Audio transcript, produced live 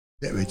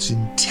It's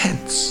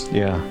intense.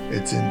 Yeah.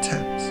 It's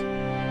intense.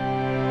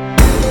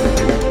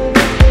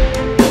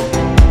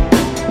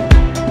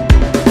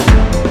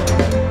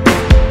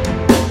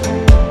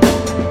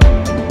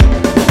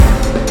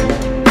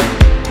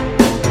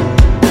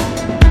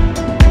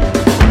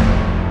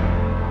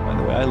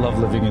 I love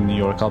living in New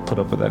York. I'll put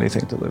up with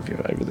anything to live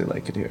here. I really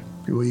like it here.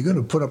 Well, you're going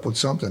to put up with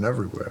something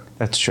everywhere.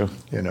 That's true.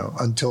 You know,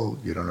 until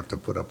you don't have to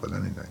put up with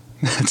anything.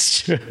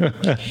 That's true.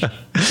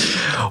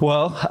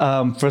 Well,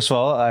 first of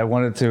all, I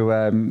wanted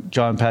to,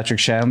 John Patrick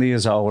Shanley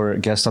is our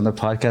guest on the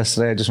podcast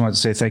today. I just wanted to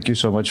say thank you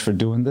so much for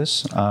doing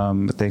this.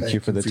 Thank you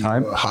for the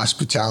time. Your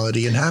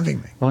hospitality and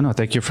having me. Oh, no,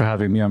 thank you for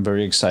having me. I'm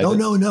very excited.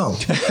 No.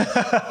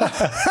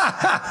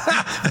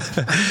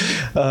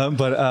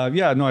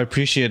 Yeah, no, I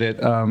appreciate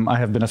it. I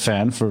have been a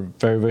fan for a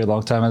very, very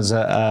long time as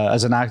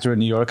an actor in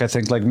New York. I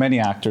think like many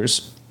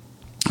actors,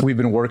 we've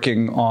been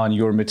working on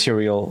your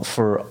material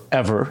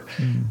forever.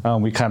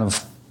 We kind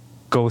of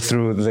go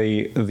through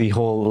the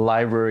whole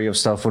library of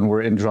stuff when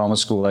we're in drama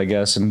school, I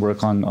guess, and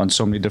work on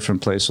so many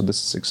different plays. So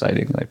this is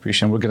exciting. I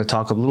appreciate it. We're going to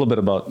talk a little bit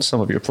about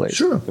some of your plays,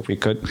 sure, if we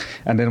could.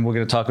 And then we're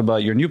going to talk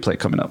about your new play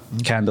coming up,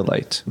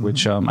 Candlelight,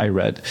 which I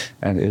read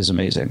and is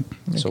amazing.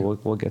 So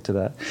we'll get to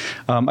that.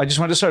 I just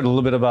wanted to start a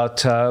little bit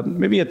about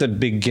maybe at the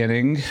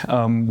beginning,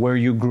 where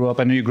you grew up.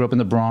 I know you grew up in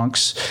the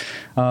Bronx.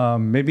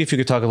 Maybe if you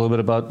could talk a little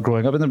bit about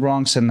growing up in the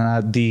Bronx and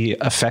the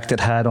effect it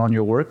had on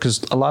your work,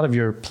 because a lot of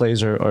your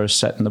plays are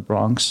set in the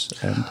Bronx.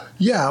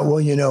 Yeah, well,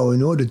 you know,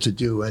 in order to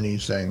do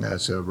anything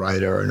as a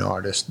writer, an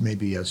artist,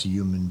 maybe as a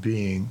human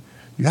being,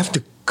 you have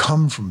to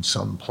come from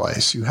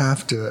someplace. You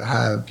have to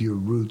have your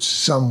roots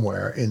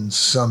somewhere in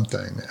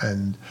something.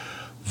 And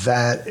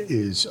that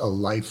is a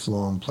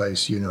lifelong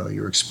place. You know,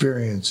 your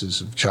experiences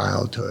of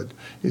childhood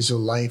is a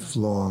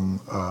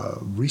lifelong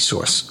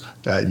resource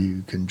that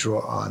you can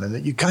draw on and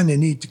that you kind of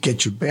need to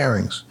get your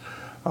bearings,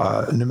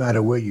 no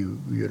matter where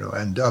you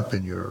end up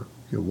in your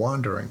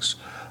wanderings.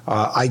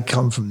 I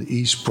come from the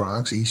East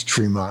Bronx, East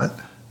Tremont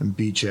and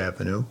Beach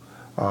Avenue,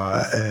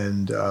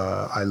 and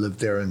I lived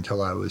there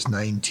until I was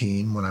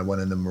 19 when I went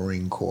in the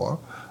Marine Corps.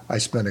 I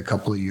spent a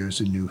couple of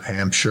years in New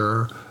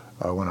Hampshire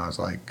when I was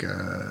like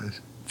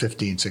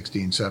 15,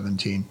 16,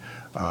 17,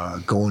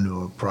 going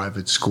to a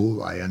private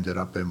school I ended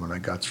up in when I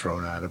got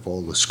thrown out of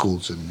all the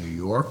schools in New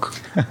York.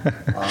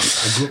 I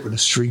grew up in a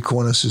street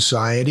corner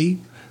society,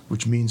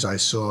 which means I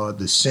saw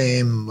the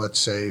same, let's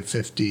say,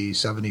 50,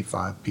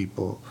 75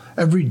 people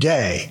every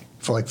day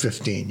for like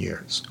 15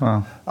 years.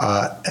 Wow.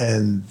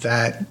 And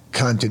that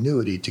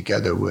continuity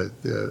together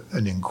with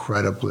an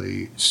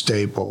incredibly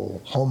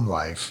stable home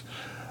life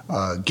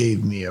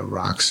gave me a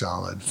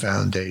rock-solid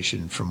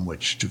foundation from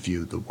which to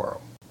view the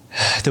world.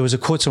 There was a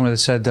quote somewhere that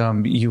said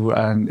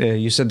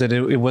you said that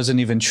it wasn't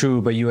even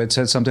true, but you had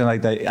said something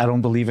like that. I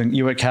don't believe in.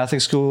 You were at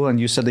Catholic school, and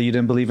you said that you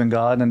didn't believe in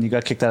God, and you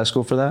got kicked out of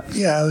school for that.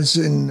 Yeah, I was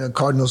in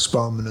Cardinal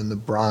Spellman in the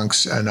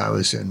Bronx, and I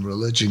was in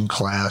religion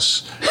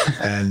class,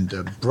 and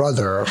a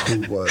brother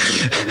who was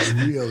a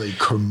really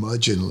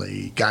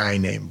curmudgeonly guy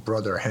named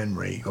Brother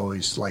Henry,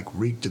 always like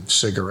reeked of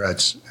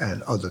cigarettes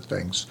and other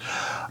things.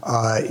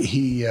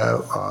 He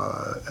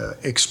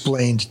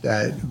explained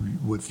that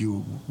if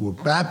you were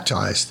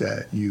baptized,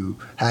 that you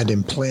had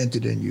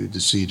implanted in you the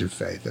seed of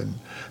faith, and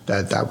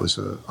that was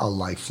a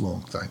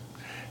lifelong thing.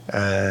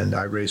 And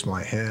I raised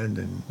my hand,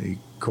 and he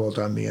called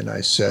on me, and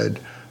I said,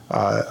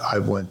 I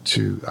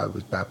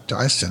was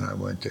baptized, and I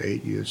went to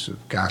 8 years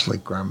of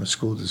Catholic grammar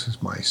school. This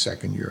is my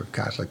second year of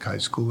Catholic high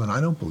school, and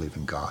I don't believe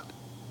in God.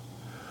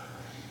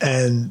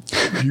 And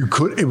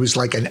it was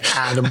like an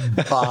atom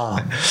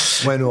bomb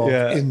went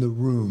off in the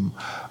room.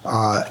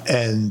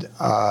 And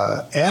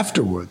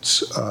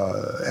afterwards,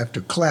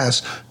 after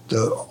class,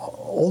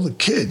 all the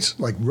kids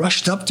like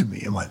rushed up to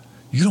me and went,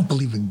 "You don't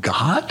believe in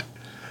God?"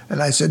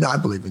 And I said, "No, I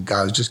believe in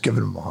God." I was just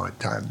giving him a hard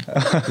time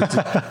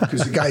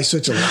because the guy's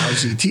such a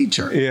lousy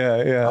teacher.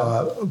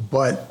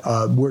 But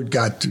word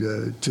got to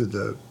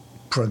the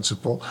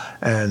principal,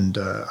 and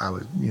I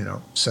was,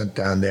 sent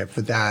down there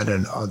for that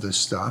and other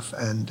stuff,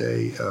 and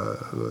they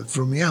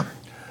threw me out.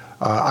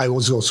 I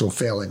was also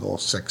failing all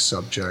 6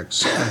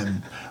 subjects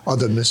and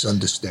other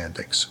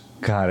misunderstandings.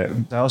 Got it.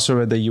 I also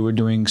read that you were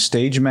doing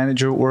stage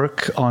manager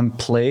work on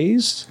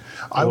plays.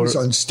 I was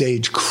on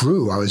stage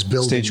crew. I was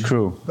building stage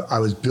crew. I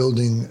was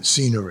building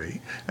scenery,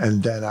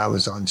 and then I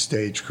was on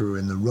stage crew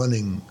in the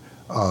running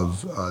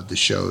of the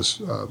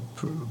shows,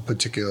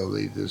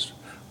 particularly this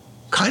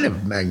kind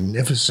of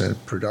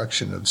magnificent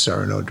production of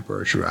Cyrano de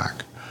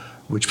Bergerac,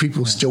 which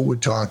people still were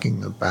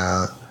talking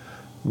about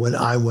when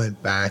I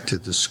went back to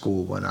the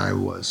school when I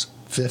was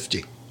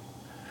 50.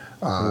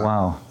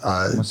 Wow.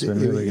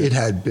 It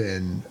had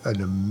been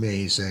an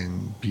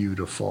amazing,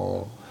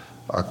 beautiful,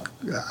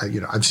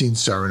 I've seen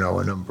Cyrano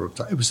a number of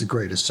times. It was the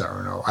greatest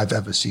Cyrano I've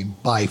ever seen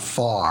by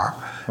far.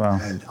 Wow.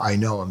 And I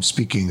know I'm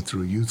speaking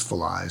through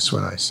youthful eyes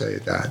when I say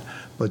that,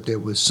 but there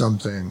was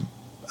something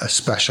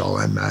special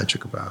and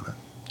magic about it.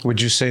 Would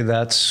you say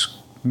that's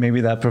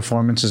maybe that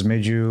performance has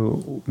made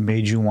you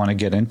want to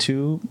get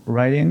into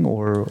writing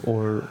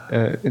or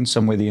in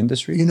some way the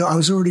industry? You know, I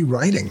was already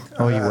writing.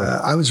 Oh, you were?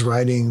 I was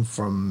writing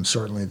from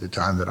certainly the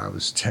time that I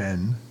was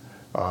 10.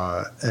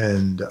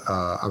 And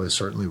I was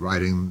certainly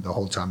writing the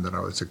whole time that I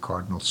was at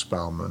Cardinal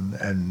Spellman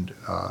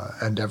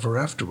and ever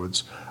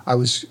afterwards. I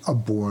was a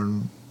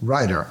born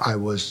writer.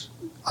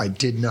 I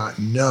did not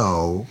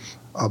know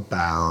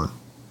about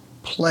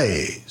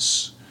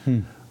plays.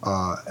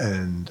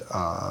 And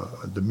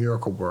The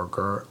Miracle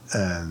Worker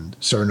and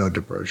Cyrano de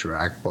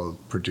Bergerac, both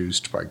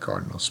produced by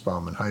Cardinal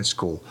Spellman High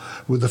School,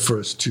 were the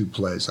first two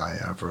plays I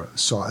ever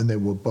saw, and they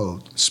were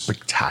both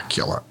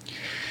spectacular.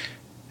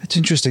 That's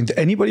interesting. Did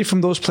anybody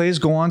from those plays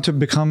go on to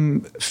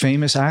become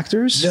famous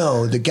actors?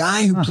 No, the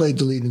guy who played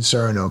the lead in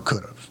Cyrano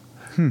could have.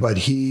 But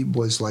he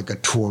was like a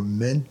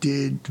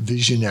tormented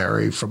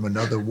visionary from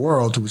another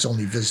world who was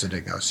only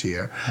visiting us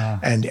here.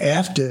 And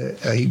after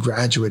he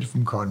graduated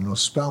from Cardinal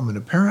Spellman,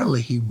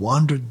 apparently he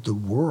wandered the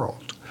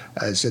world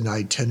as an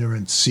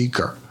itinerant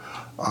seeker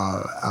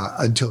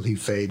until he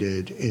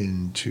faded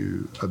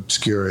into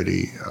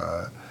obscurity,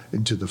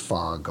 into the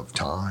fog of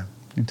time.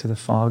 Into the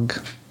fog.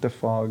 The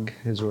fog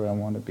is where I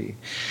want to be.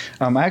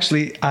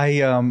 Actually,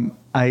 I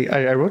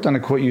wrote down a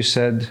quote you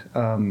said.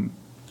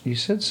 You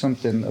said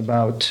something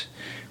about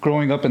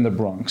growing up in the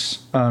Bronx.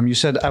 You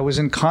said, I was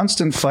in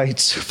constant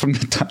fights from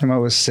the time I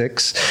was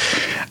 6.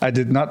 I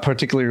did not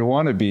particularly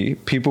want to be.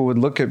 People would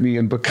look at me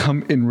and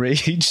become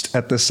enraged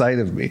at the sight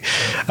of me.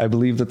 I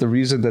believe the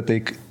reason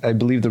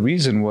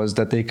was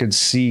that they could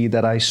see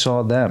that I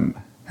saw them,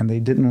 and they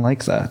didn't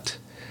like that.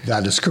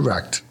 That is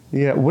correct.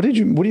 Yeah. What do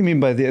you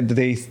mean by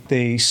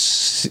they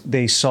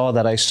saw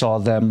that I saw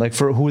them? Like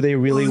for who they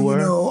really were?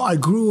 You know, I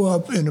grew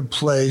up in a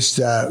place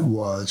that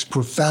was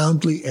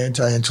profoundly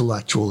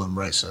anti-intellectual and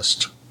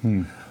racist.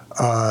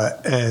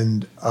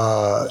 And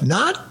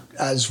not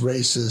as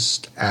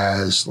racist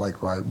as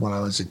like when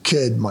I was a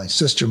kid, my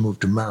sister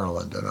moved to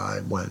Maryland and I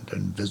went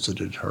and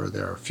visited her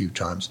there a few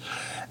times.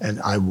 And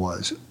I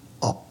was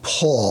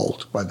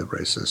appalled by the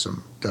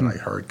racism that I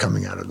heard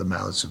coming out of the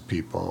mouths of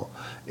people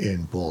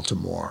in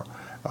Baltimore.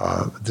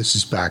 This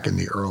is back in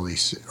the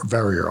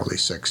very early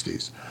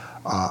 60s.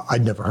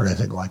 I'd never heard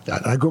anything like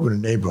that. And I grew up in a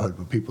neighborhood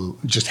where people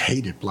just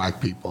hated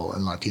black people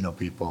and Latino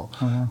people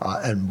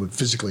and would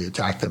physically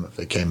attack them if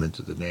they came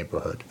into the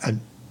neighborhood.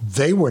 And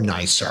they were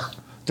nicer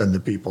than the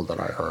people that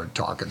I heard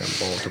talking in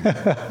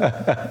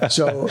Baltimore.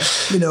 So,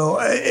 you know,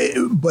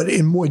 but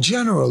more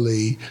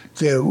generally,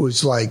 there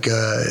was like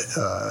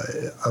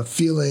a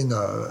feeling,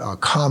 a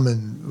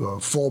common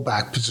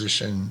fallback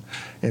position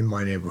in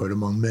my neighborhood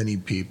among many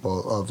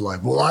people of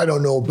like, well, I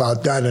don't know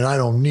about that and I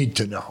don't need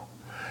to know.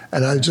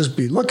 And I'd just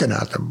be looking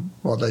at them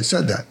while they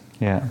said that.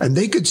 Yeah. And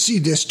they could see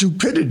their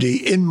stupidity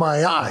in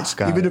my eyes,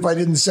 even if I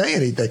didn't say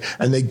anything,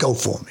 and they'd go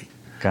for me.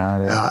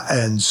 Got it.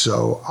 And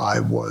so I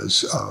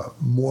was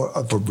more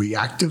of a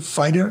reactive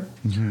fighter.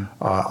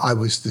 I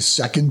was the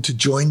second to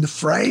join the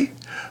fray.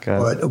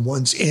 But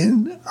once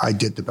in, I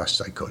did the best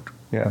I could.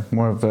 Yeah,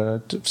 more of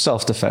a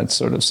self-defense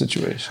sort of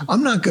situation.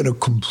 I'm not going to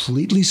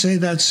completely say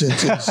that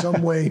since in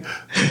some way,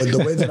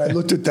 the way that I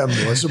looked at them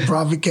was a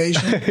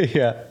provocation.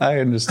 Yeah, I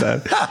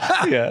understand.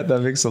 Yeah, that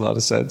makes a lot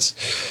of sense.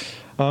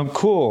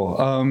 Cool.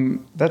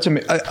 That's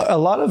a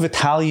lot of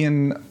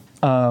Italian.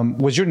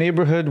 Was your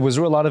neighborhood? Was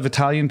there a lot of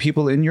Italian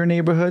people in your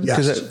neighborhood?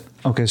 Yes.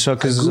 Because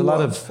there's a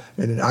lot of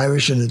in an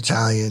Irish and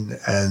Italian,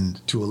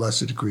 and to a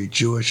lesser degree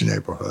Jewish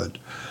neighborhood,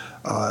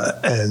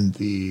 and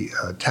the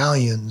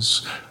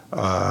Italians.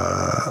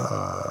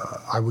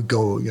 I would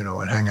go,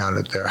 and hang out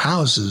at their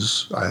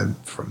houses. I had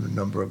from a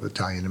number of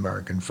Italian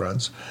American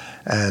friends,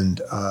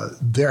 and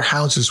their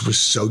houses were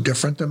so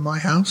different than my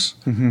house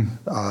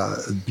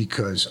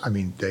because,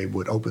 they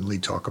would openly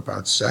talk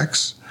about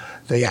sex.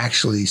 They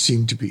actually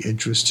seemed to be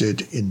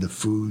interested in the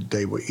food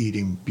they were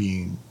eating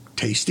being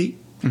tasty.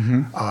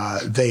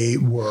 They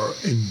were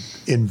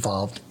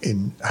involved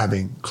in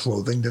having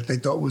clothing that they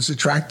thought was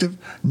attractive.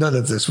 None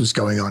of this was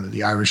going on in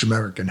the Irish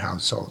American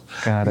household.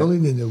 The only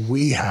thing that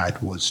we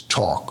had was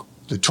talk.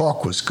 The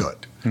talk was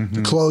good.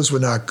 The clothes were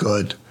not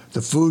good.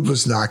 The food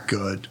was not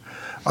good.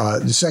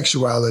 The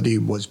sexuality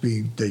was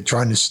they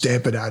trying to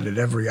stamp it out at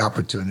every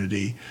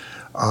opportunity.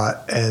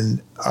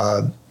 And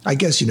I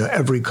guess,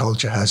 every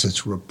culture has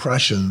its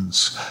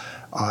repressions.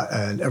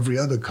 And every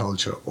other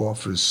culture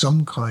offers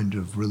some kind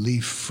of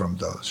relief from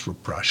those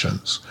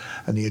repressions.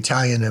 And the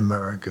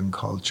Italian-American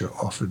culture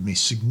offered me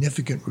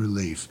significant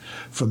relief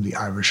from the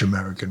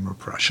Irish-American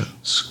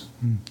repressions.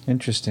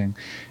 Interesting.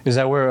 Is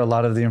that where a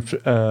lot of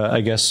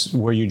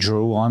where you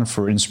drew on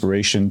for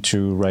inspiration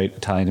to write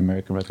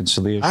Italian-American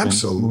Reconciliation?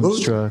 Absolutely.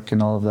 Moonstruck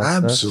and all of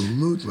that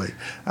Absolutely.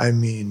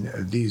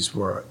 Stuff? These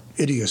were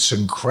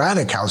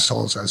idiosyncratic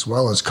households as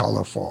well as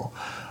colorful.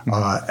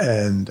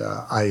 And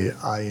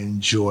I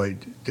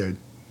enjoyed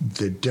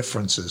the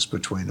differences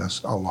between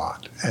us a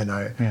lot. And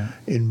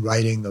in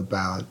writing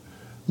about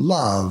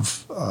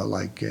love,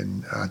 like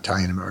in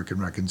Italian-American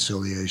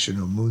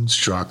Reconciliation or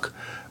Moonstruck,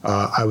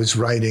 I was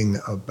writing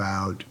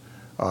about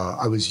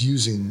I was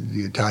using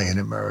the Italian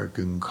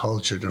American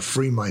culture to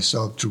free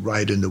myself to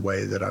write in the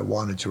way that I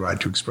wanted to write,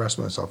 to express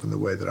myself in the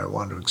way that I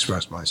wanted to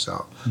express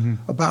myself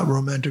about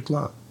romantic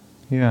love.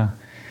 Yeah.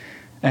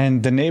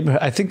 And the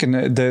neighborhood, I think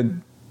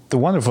the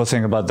wonderful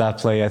thing about that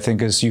play, I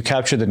think, is you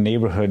capture the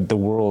neighborhood, the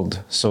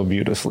world so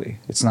beautifully.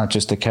 It's not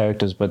just the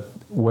characters, but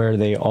where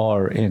they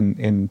are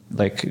in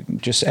like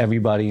just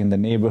everybody in the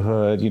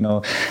neighborhood. You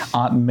know,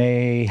 Aunt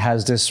May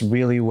has this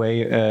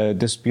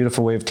this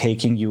beautiful way of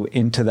taking you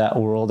into that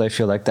world. I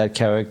feel like that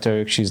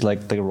character, she's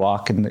like the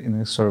rock in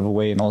a sort of a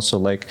way, and also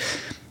like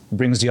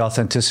brings the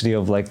authenticity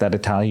of like that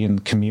Italian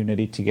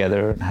community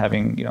together, and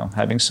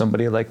having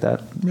somebody like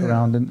that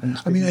around.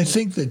 I mean, I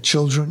think that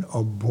children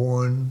are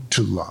born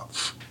to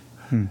love.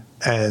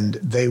 And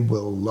they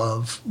will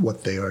love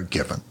what they are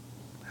given,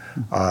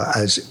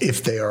 as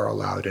if they are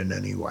allowed in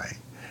any way.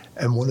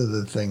 And one of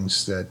the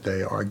things that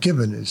they are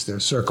given is their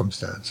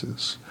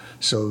circumstances.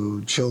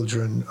 So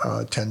children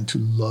tend to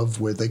love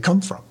where they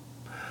come from.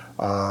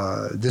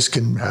 This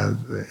can have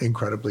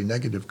incredibly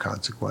negative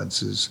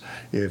consequences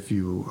if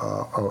you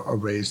are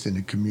raised in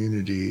a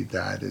community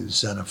that is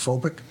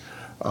xenophobic,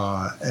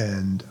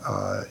 and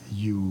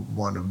you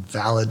want to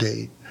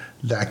validate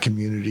that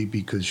community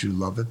because you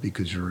love it,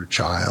 because you're a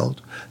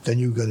child. Then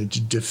you're going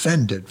to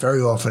defend it very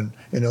often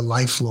in a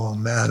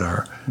lifelong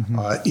manner,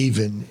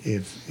 even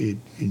if it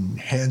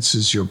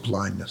enhances your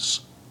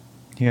blindness.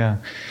 Yeah.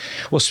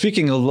 Well,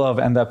 speaking of love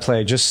and that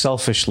play, just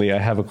selfishly, I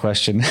have a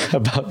question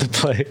about the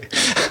play.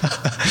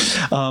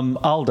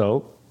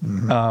 Aldo,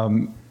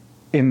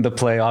 in the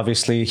play,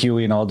 obviously,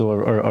 Huey and Aldo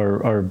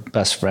are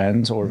best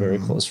friends or very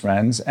close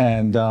friends.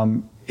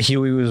 And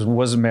Huey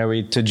was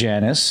married to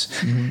Janice.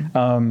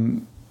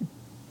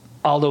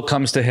 Aldo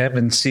comes to him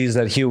and sees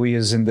that Huey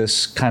is in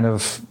this kind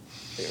of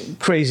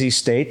crazy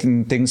state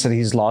and thinks that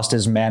he's lost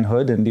his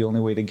manhood, and the only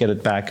way to get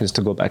it back is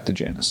to go back to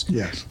Janice.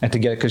 Yes. And to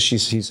get it, because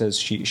he says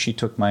she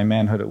took my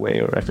manhood away,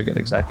 or I forget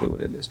exactly what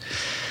it is.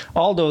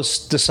 Aldo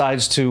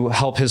decides to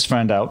help his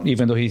friend out,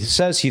 even though he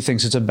says he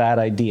thinks it's a bad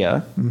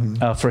idea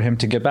for him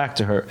to get back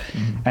to her.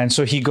 And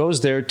so he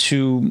goes there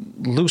to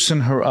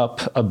loosen her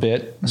up a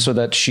bit so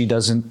that she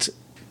doesn't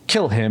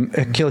kill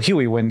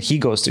Huey when he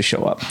goes to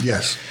show up.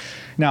 Yes.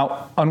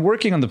 Now, on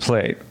working on the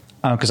play,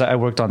 because I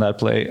worked on that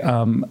play,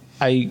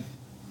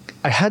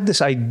 I had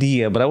this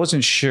idea, but I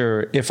wasn't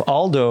sure if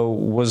Aldo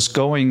was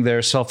going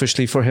there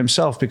selfishly for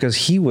himself because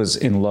he was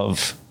in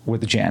love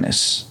with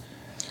Janice.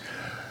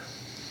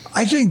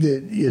 I think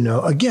that,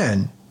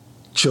 again,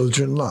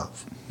 children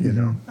love,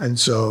 and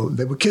so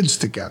they were kids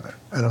together.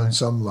 And on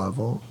some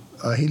level,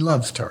 he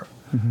loved her.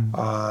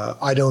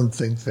 I don't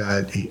think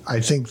that I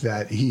think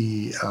that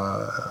he,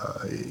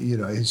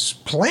 his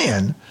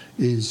plan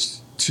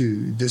is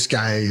this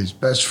guy, his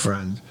best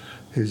friend,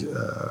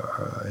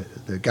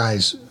 the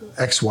guy's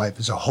ex-wife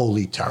is a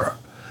holy terror.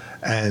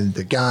 And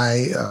the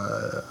guy,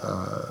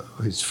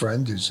 his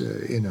friend, is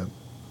in a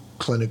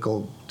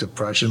clinical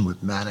depression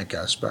with manic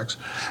aspects,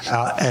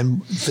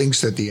 and thinks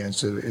that the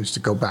answer is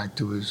to go back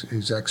to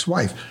his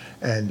ex-wife.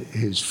 And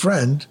his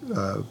friend,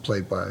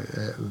 played by,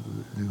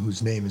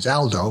 whose name is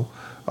Aldo,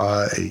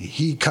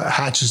 he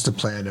hatches the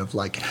plan of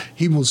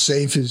he will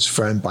save his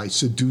friend by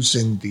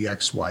seducing the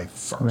ex-wife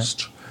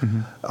first.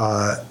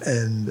 Right.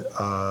 And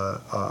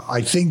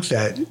I think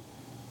that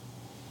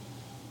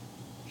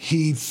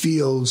he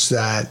feels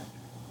that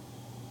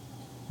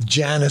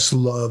Janice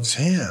loves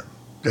him,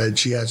 that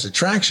she has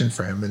attraction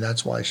for him, and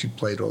that's why she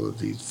played all of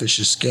these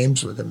vicious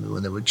games with him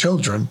when they were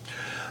children,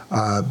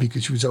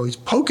 because she was always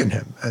poking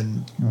him.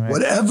 And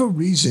whatever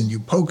reason you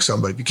poke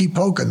somebody, if you keep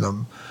poking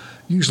them,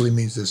 usually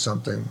means there's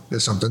something there,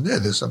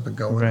 there's something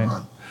going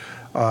on.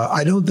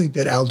 I don't think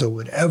that Aldo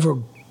would ever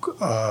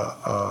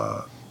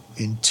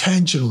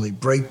intentionally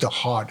break the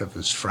heart of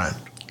his friend.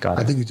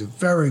 I think he's a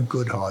very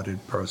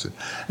good-hearted person.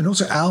 And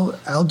also,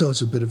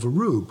 Aldo's a bit of a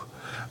rube.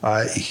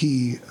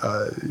 He,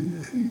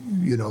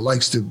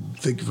 likes to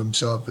think of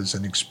himself as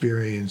an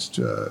experienced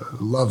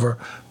lover,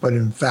 but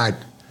in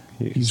fact,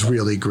 he's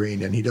really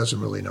green, and he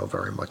doesn't really know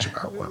very much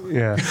about women.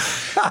 Yeah,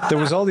 there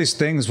was all these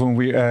things when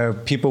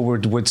people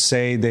would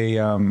say they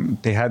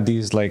had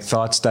these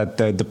thoughts that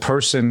the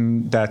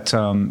person that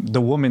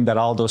the woman that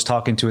Aldo's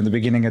talking to in the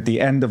beginning at the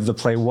end of the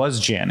play was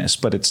Janice,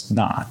 but it's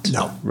not.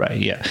 No. Right?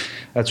 Yeah,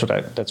 that's what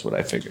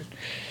I figured.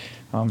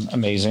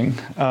 Amazing.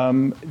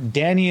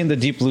 Danny in the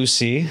Deep Blue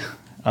Sea,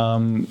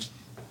 a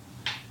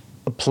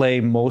play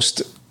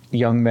most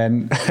young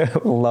men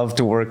love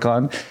to work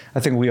on. I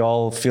think we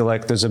all feel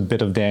like there's a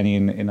bit of Danny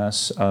in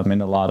us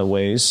in a lot of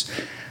ways.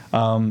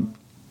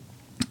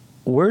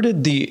 Where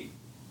did the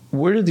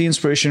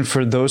inspiration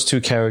for those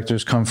two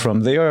characters come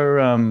from? They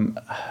are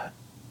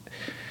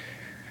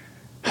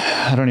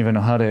I don't even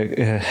know how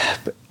to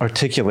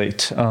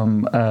articulate.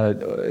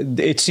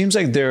 It seems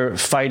like they're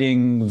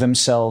fighting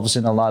themselves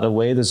in a lot of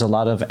ways. There's a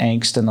lot of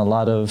angst and a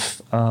lot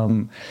of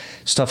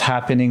stuff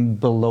happening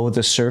below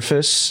the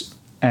surface.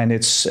 and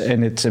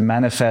it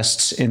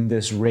manifests in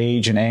this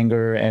rage and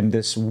anger and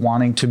this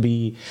wanting to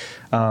be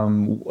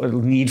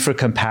need for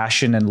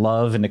compassion and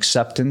love and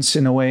acceptance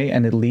in a way,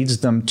 and it leads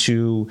them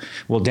to,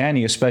 well,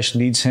 Danny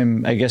especially leads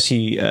him, I guess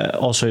he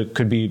also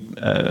could be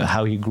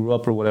how he grew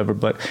up or whatever,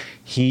 but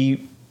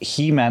he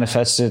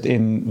manifests it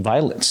in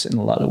violence in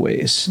a lot of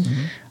ways.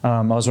 Mm-hmm.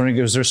 I was wondering,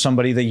 was there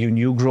somebody that you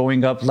knew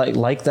growing up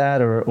like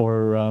that,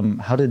 or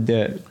how did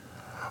that?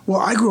 Well,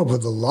 I grew up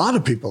with a lot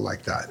of people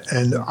like that,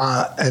 and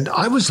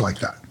I was like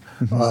that.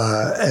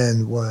 Mm-hmm.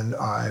 And when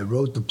I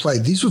wrote the play,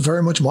 these were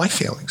very much my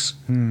feelings.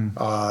 Mm.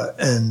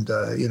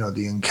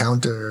 The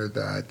encounter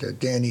that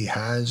Danny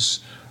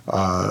has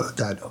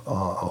that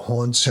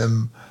haunts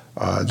him,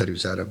 that he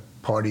was at a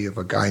party of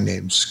a guy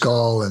named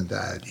Skull, and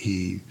that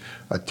he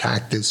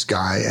attacked this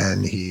guy,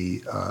 and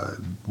he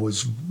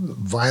was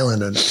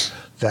violent enough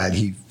that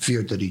he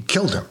feared that he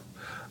killed him.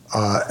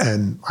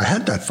 And I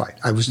had that fight.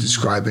 I was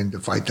describing the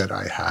fight that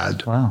I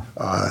had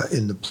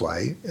in the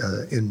play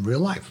in real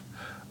life.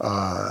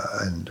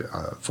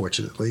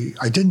 Fortunately,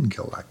 I didn't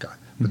kill that guy.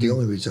 But the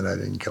only reason I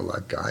didn't kill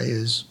that guy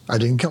is I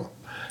didn't kill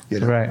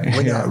him. Right.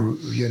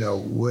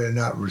 We're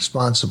not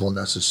responsible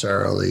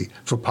necessarily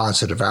for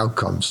positive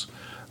outcomes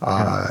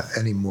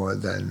any more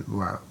than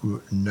we're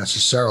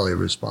necessarily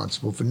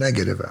responsible for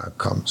negative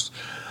outcomes.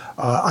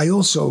 I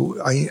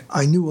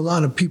knew a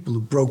lot of people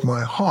who broke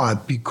my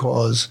heart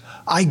because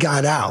I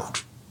got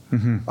out.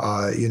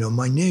 Mm-hmm.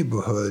 My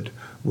neighborhood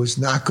was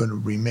not going to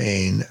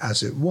remain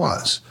as it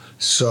was.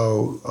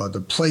 So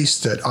the place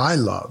that I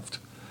loved,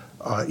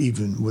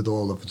 even with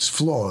all of its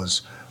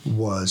flaws,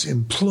 was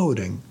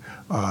imploding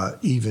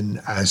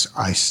even as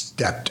I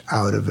stepped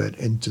out of it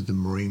into the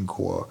Marine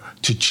Corps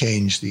to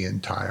change the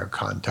entire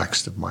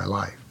context of my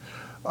life.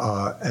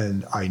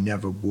 And I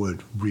never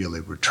would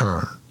really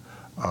return.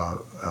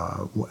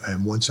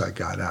 And once I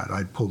got out,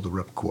 I pulled the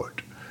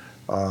ripcord.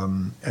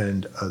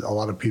 And a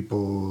lot of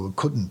people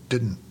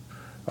didn't.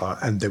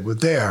 And they were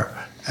there.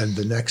 And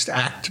the next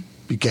act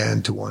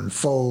began to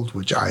unfold,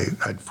 which I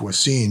had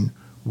foreseen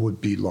would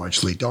be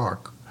largely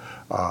dark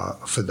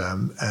for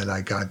them. And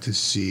I got to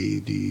see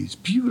these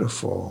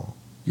beautiful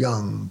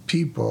young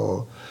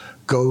people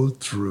go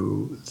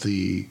through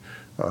the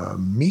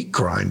meat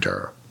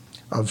grinder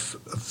of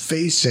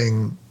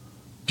facing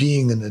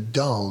being an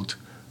adult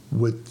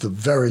with the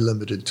very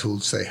limited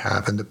tools they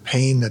have, and the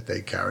pain that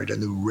they carried,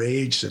 and the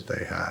rage that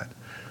they had.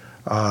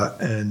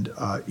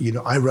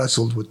 I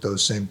wrestled with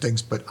those same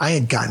things, but I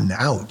had gotten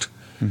out.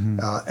 Mm-hmm.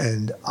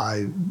 And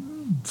I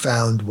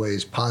found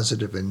ways,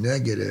 positive and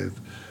negative,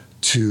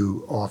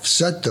 to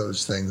offset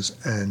those things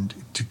and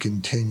to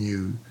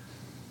continue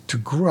to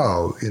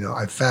grow.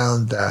 I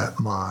found that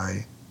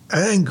my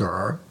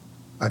anger,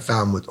 I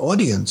found with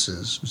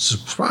audiences, which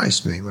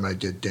surprised me when I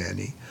did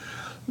Danny,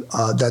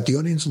 that the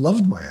audience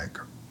loved my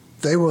anger.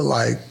 They were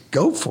like,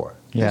 go for it.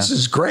 Yeah. This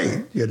is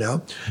great,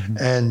 Mm-hmm.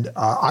 And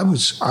I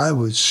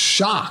was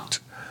shocked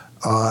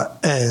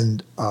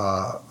and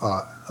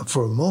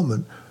for a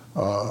moment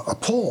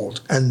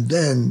appalled, and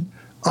then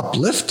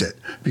uplifted,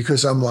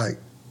 because I'm like,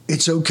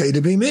 it's okay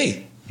to be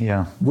me.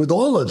 Yeah. With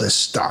all of this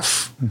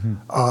stuff. Mm-hmm.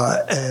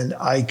 And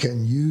I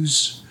can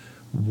use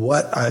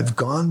what I've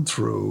gone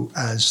through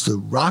as the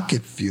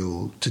rocket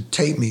fuel to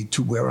take me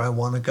to where I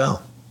want to go.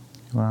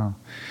 Wow.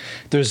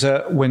 There's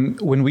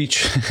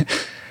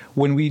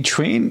when we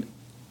train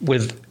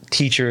with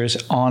teachers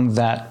on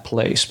that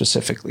play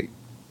specifically,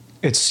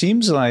 it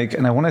seems like,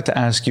 and I wanted to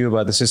ask you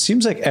about this, it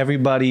seems like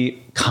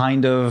everybody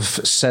kind of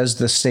says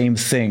the same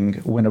thing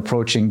when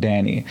approaching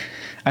Danny.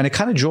 And it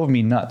kind of drove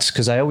me nuts,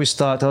 because I always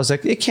thought, I was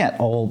like, it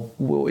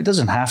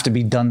doesn't have to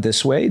be done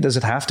this way. Does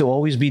it have to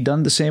always be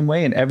done the same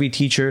way? And every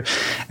teacher,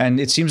 and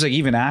it seems like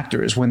even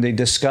actors, when they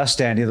discuss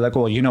Danny, they're like,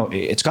 well,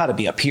 it's got to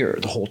be up here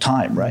the whole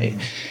time, right?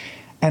 Mm-hmm.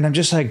 And I'm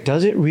just like,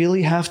 does it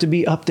really have to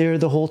be up there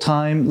the whole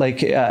time?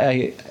 Like,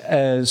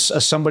 as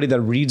somebody that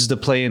reads the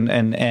play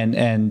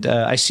and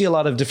I see a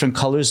lot of different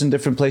colors in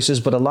different places,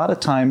 but a lot of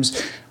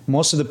times,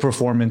 most of the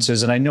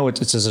performances, and I know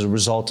it's as a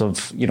result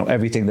of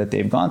everything that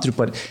they've gone through,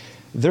 but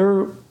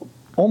they're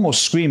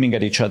almost screaming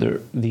at each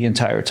other the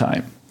entire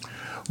time.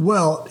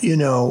 Well,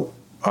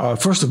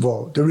 first of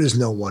all, there is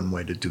no one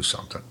way to do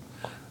something.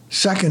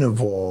 Second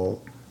of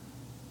all,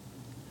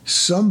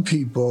 some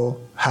people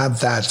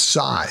have that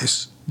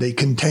size. They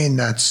contain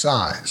that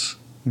size.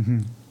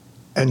 Mm-hmm.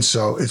 And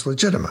so it's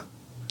legitimate.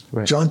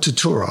 Right. John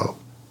Turturro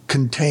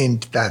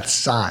contained that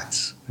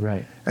size.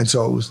 Right. And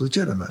so it was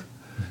legitimate.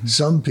 Mm-hmm.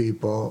 Some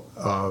people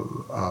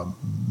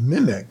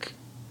mimic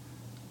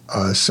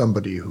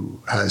somebody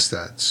who has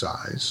that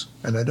size.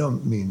 And I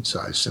don't mean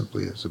size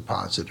simply as a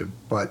positive,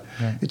 but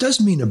it does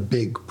mean a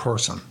big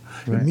person.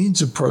 Right. It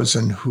means a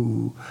person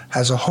who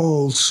has a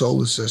whole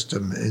solar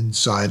system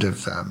inside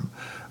of them,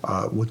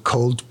 with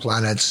cold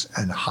planets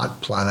and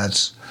hot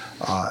planets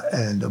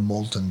and a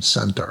molten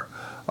center.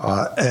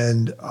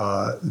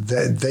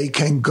 They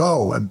can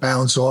go and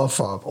bounce off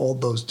of all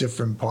those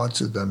different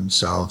parts of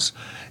themselves.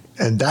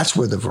 And that's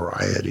where the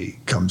variety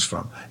comes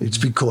from. It's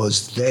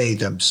because they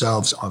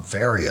themselves are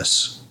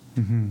various.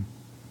 Mm-hmm.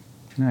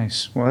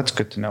 Nice. Well, that's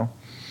good to know.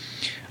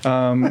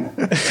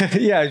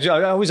 Yeah,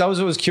 I was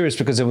always curious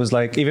because it was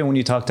like, even when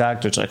you talk to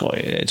actors, like, oh,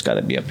 it's got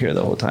to be up here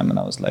the whole time. And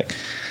I was like,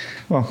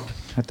 well,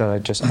 I thought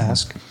I'd just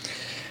ask.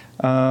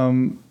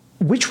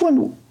 Which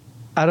one,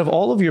 out of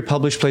all of your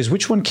published plays,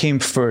 which one came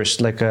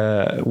first? Like,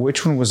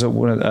 which one was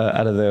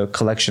out of the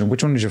collection?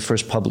 Which one was your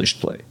first published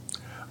play?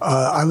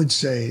 I would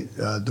say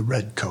The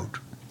Red Coat.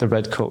 The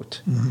Red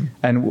Coat. Mm-hmm.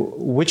 And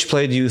which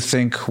play do you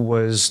think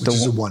was Which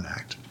is a one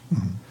act.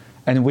 Mm-hmm.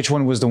 And which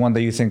one was the one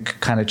that you think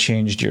kind of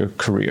changed your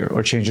career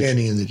or changed your...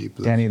 Danny and the Deep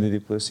Blue. Danny and the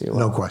Deep Blue Sea. Wow.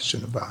 No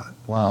question about it.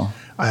 Wow.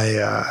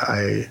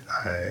 I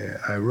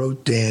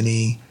wrote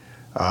Danny,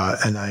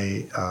 and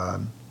I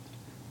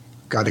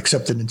got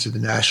accepted into the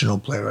National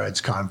Playwrights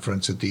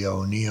Conference at the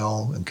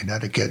O'Neill in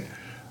Connecticut.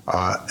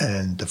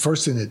 And the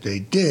first thing that they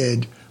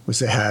did was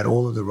they had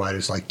all of the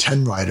writers, like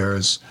 10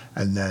 writers,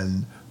 and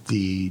then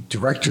the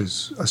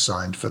directors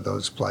assigned for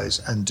those plays,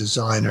 and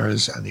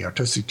designers, and the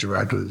artistic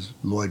director was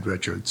Lloyd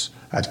Richards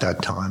at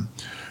that time.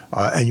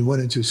 And you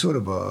went into sort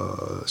of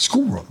a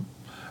schoolroom.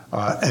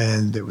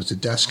 And there was a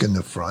desk in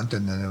the front,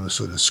 and then there was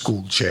sort of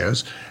school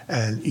chairs,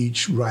 and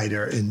each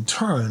writer in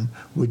turn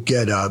would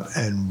get up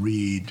and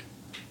read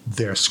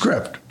their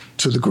script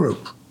to the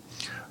group.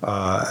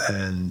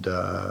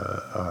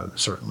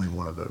 Certainly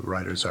one of the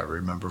writers I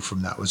remember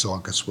from that was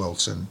August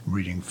Wilson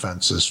reading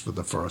Fences for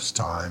the first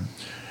time.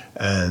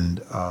 And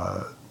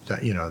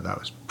that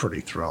was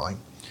pretty thrilling.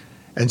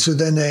 And so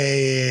then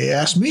they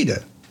asked me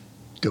to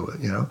do it,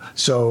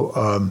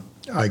 So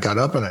I got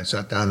up and I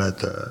sat down at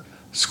the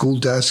school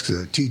desk,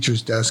 the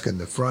teacher's desk in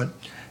the front,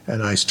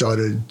 and I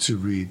started to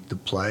read the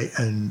play.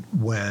 And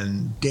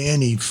when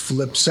Danny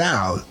flips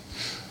out,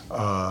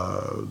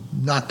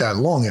 not that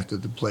long after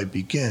the play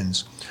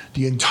begins,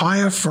 the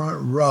entire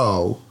front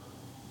row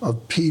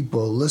of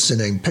people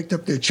listening picked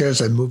up their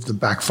chairs and moved them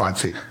back 5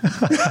 feet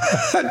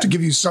to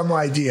give you some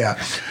idea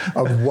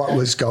of what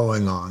was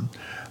going on.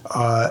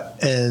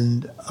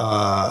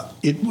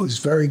 It was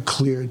very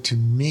clear to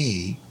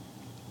me.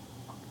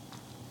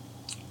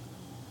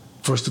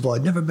 First of all,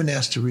 I'd never been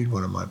asked to read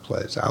one of my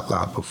plays out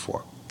loud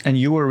before. And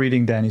you were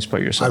reading Danny's play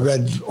yourself? I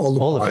read all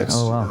the parts.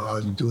 Of it. Oh, wow. I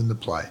was doing the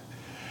play.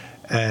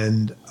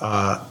 And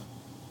I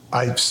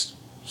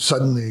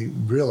suddenly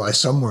realized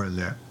somewhere in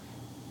there,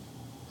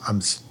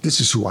 this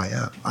is who I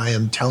am. I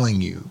am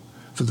telling you,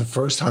 for the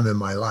first time in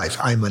my life,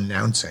 I'm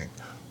announcing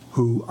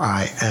who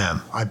I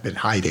am. I've been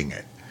hiding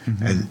it.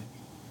 Mm-hmm. And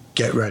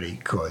get ready,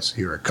 because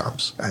here it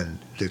comes. And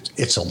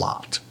it's a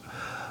lot.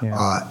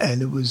 Yeah.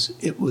 And it was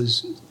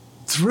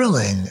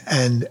thrilling.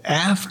 And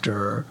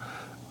after,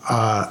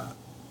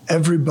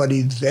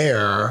 everybody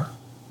there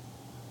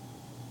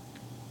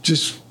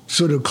just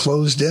sort of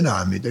closed in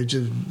on me. They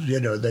just,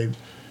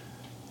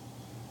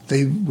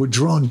 they were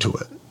drawn to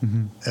it.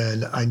 Mm-hmm.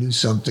 And I knew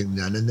something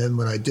then. And then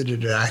when I did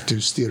it at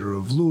Actors Theatre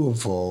of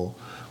Louisville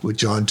with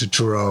John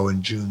Turturro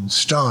and June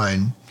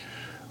Stein,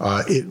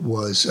 it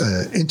was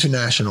an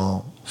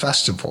international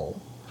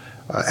festival.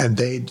 And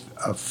they'd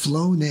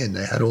flown in.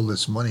 They had all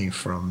this money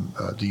from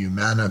the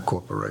Humana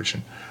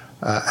Corporation.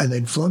 And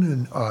they'd flown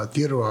in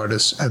theater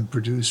artists and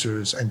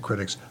producers and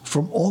critics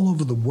from all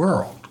over the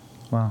world.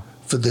 Wow.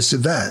 For this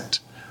event.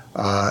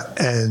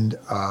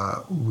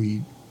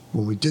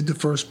 When we did the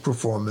first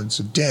performance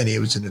of Danny, it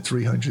was in a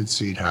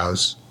 300-seat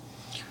house.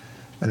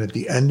 And at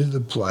the end of the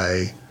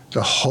play,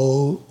 the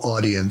whole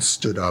audience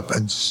stood up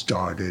and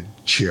started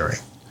cheering.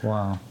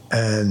 Wow.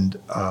 And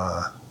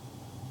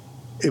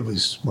it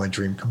was my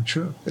dream come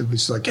true. It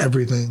was like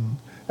every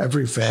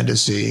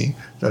fantasy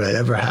that I'd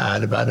ever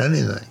had about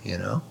anything,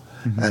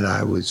 Mm-hmm. And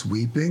I was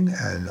weeping,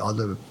 and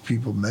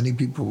many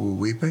people were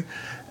weeping.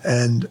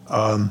 And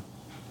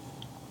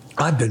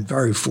I've been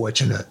very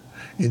fortunate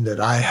in that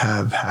I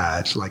have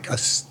had like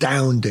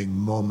astounding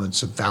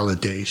moments of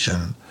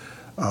validation,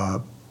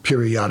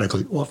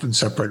 periodically, often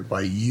separated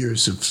by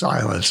years of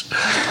silence.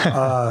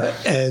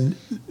 And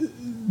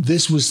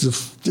this was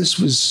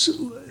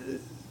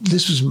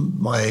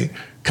my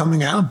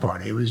coming out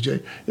party. It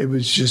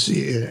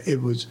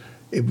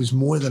was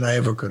more than I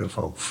ever could have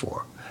hoped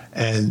for.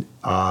 And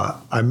I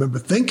remember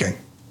thinking,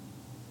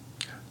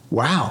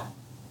 wow,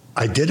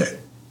 I did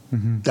it.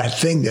 Mm-hmm. That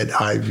thing that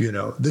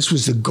this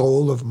was the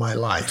goal of my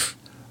life.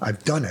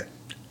 I've done it.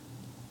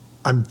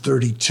 I'm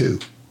 32.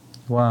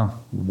 Wow.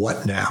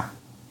 What now?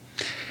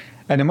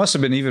 And it must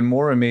have been even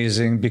more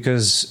amazing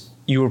because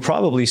you were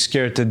probably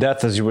scared to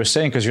death, as you were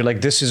saying, because you're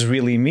like, this is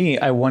really me.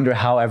 I wonder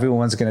how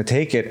everyone's going to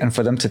take it. And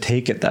for them to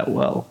take it that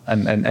well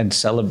and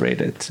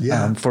celebrate it,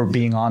 for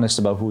being honest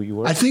about who you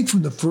were. I think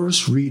from the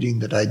first reading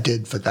that I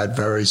did for that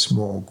very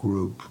small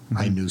group, mm-hmm.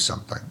 I knew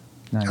something.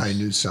 Nice. I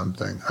knew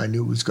something. I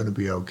knew it was going to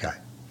be okay.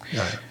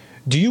 Yeah.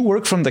 Do you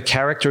work from the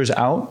characters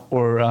out,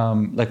 or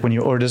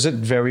or does it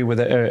vary with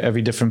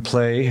every different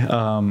play?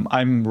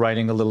 I'm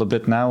writing a little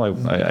bit now.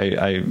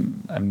 I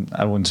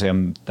wouldn't say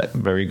I'm that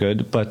very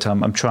good, but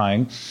I'm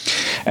trying.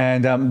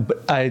 And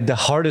the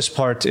hardest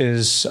part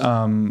is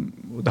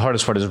the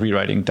hardest part is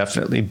rewriting,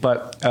 definitely.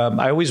 But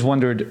I always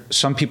wondered,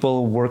 some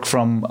people work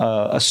from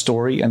a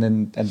story and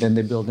then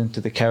they build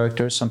into the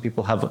characters. Some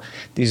people have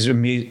these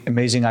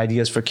amazing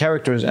ideas for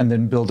characters and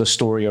then build a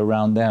story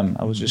around them.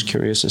 I was just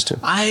curious as to.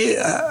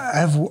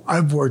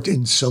 I've worked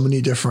in so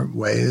many different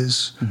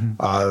ways.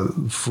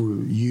 For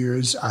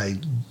years, I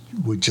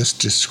would just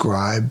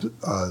describe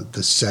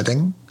the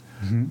setting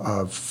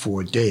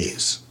for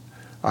days.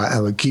 I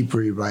would keep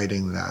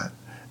rewriting that,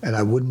 and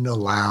I wouldn't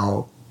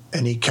allow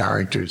any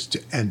characters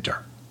to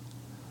enter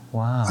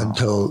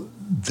until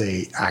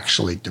they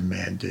actually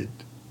demanded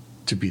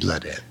to be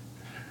let in.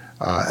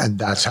 And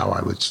that's how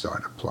I would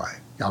start a play.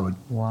 I would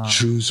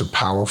choose a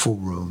powerful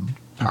room,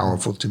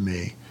 powerful to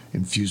me,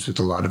 infused with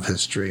a lot of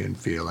history and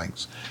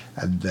feelings,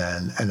 and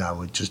I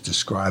would just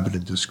describe it,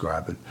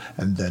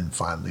 and then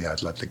finally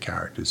I'd let the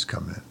characters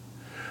come in.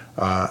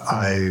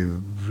 I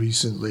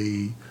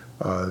recently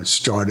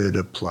started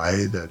a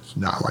play that's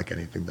not like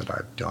anything that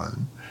I've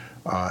done,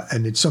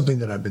 and it's something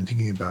that I've been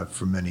thinking about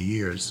for many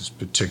years, this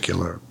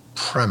particular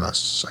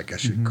premise, I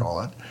guess you'd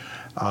call it,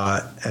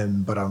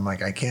 but I'm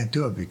like, I can't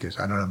do it because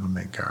I don't have a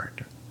main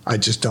character. I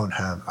just don't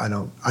have, I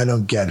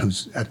don't get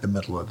who's at the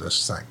middle of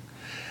this thing.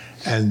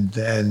 And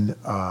then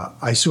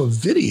I saw a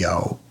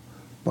video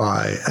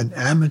by an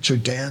amateur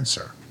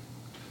dancer,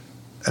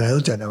 and I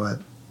looked at it and I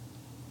went,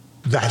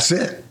 that's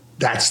it.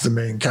 That's the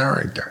main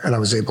character. And I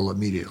was able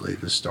immediately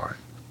to start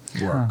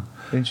work.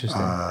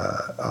 Interesting.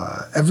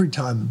 Every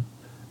time,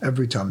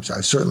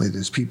 certainly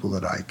there's people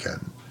that I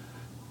can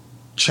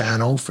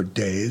channel for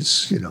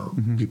days,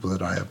 people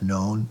that I have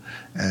known,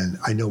 and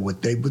I know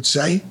what they would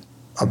say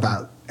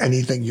about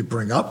anything you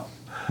bring up,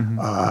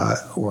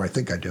 or I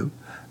think I do.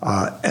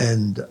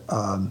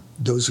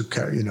 Those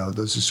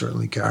are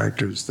certainly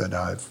characters that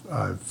I've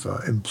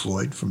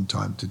employed from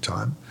time to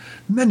time,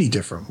 many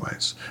different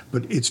ways.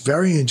 But it's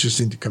very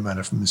interesting to come at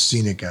it from a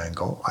scenic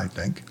angle, I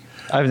think.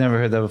 I've never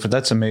heard that before.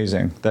 That's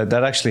amazing.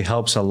 That actually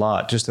helps a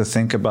lot just to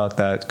think about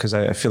that, because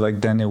I feel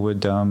like then it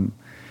would,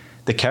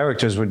 the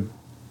characters would,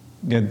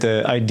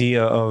 the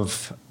idea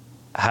of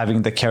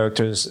having the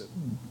characters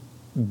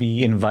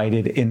be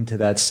invited into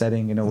that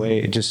setting in a way,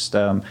 it just,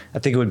 I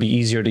think it would be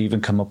easier to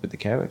even come up with the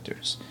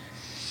characters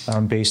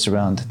based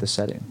around the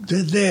setting.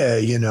 They're there,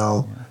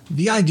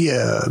 The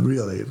idea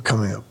really of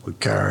coming up with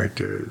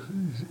characters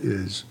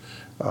is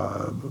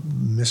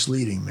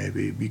misleading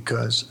maybe,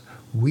 because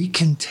we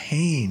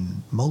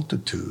contain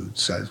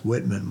multitudes, as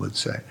Whitman would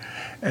say,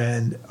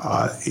 and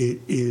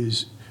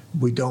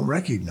we don't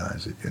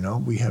recognize it,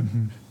 We have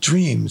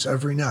dreams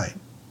every night,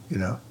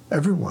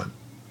 everyone,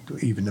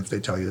 even if they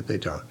tell you that they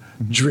don't.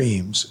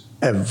 Dreams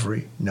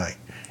every night.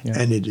 Yeah.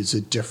 And it is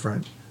a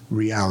different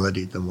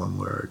reality than one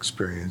we're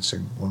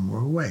experiencing when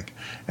we're awake.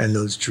 And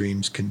those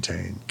dreams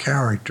contain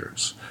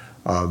characters.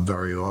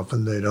 Very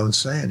often they don't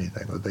say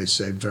anything, or they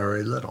say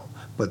very little,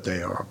 but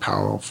they are a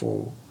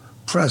powerful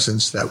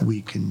presence that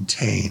we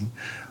contain.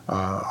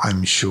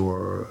 I'm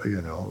sure,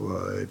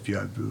 if you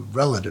have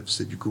relatives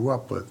that you grew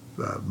up with,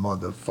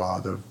 mother,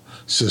 father,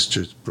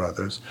 sisters,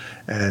 brothers,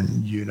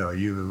 and,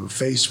 you're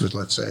faced with,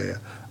 let's say,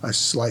 a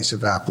slice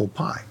of apple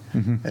pie.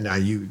 And now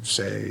you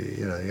say,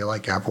 you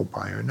like apple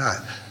pie or not.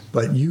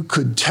 But you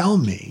could tell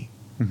me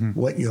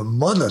what your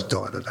mother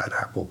thought of that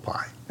apple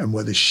pie and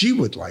whether she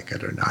would like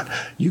it or not.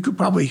 You could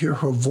probably hear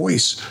her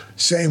voice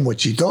saying what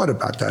she thought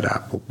about that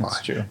apple pie.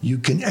 That's true.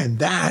 And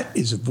that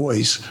is a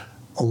voice,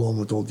 along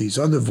with all these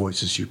other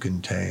voices you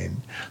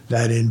contain,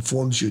 that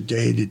informs your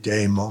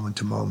day-to-day,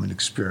 moment-to-moment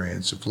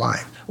experience of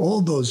life.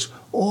 All those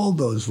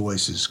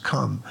voices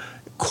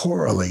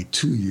correlate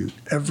to you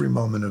every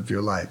moment of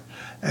your life,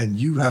 and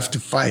you have to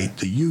fight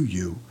the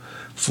you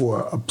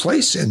for a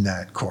place in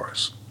that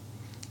chorus.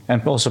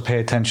 And also pay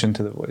attention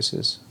to the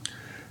voices.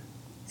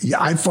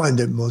 Yeah, I find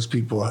that most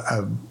people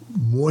have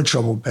more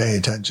trouble paying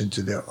attention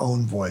to their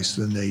own voice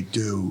than they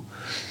do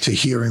to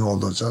hearing all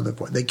those other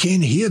voices. They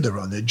can't hear their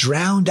own. They're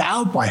drowned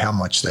out by how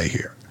much they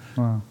hear.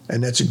 Wow.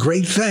 And that's a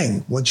great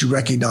thing once you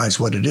recognize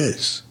what it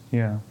is.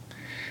 Yeah.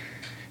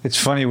 It's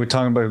funny, we're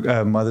talking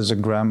about mothers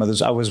and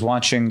grandmothers. I was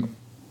watching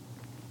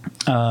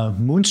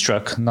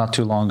Moonstruck not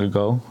too long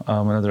ago,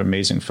 another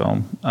amazing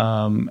film.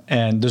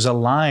 And there's a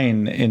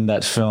line in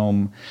that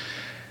film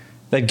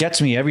that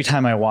gets me every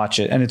time I watch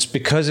it. And it's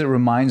because it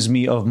reminds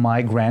me of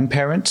my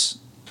grandparents.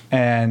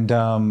 And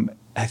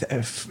I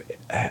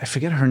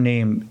forget her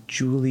name,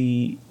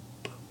 Julie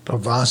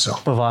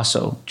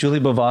Bavasso. Julie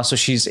Bavasso.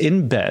 She's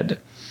in bed,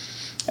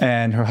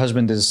 and her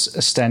husband is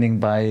standing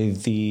by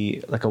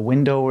a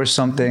window or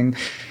something.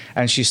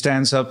 And she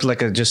stands up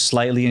just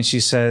slightly, and she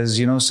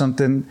says,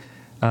 something,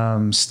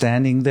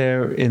 standing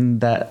there in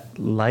that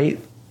light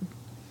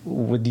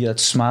with that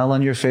smile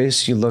on your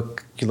face, you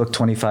look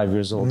 25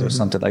 years old or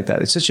something like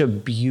that. It's such a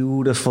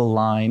beautiful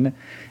line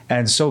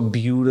and so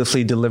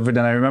beautifully delivered.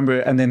 And I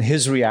remember, and then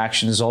his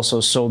reaction is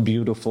also so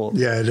beautiful.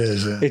 Yeah, it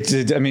is.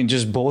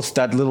 Just both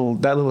that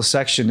little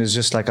section is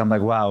just I'm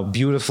like, wow,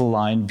 beautiful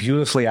line,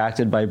 beautifully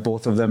acted by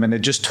both of them. And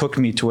it just took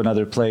me to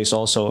another place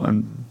also.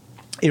 And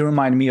it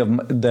reminded me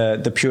of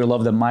the pure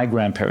love that my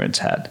grandparents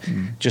had,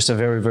 just a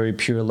very, very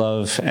pure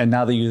love. And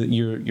now that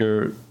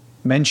you're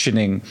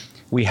mentioning,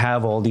 we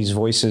have all these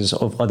voices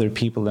of other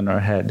people in our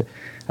head.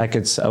 I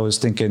was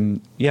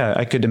thinking, yeah,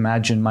 I could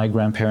imagine my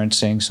grandparents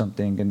saying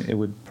something, and it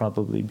would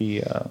probably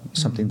be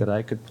something that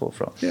I could pull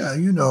from. Yeah,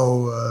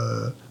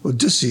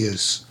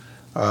 Odysseus,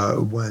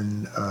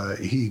 when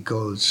he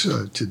goes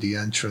to the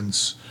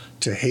entrance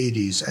to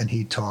Hades and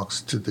he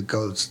talks to the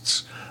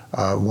ghosts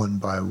one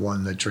by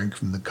one that drink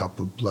from the cup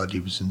of blood he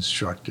was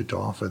instructed to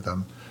offer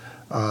them.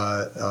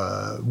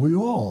 We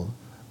all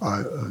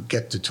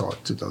get to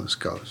talk to those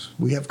ghosts.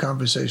 We have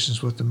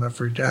conversations with them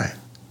every day.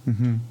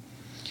 Mm-hmm.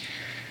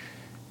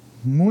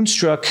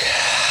 Moonstruck,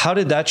 how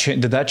did that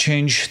change? Did that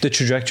change the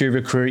trajectory of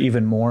your career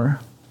even more?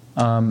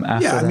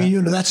 After yeah, I that?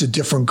 mean, that's a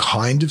different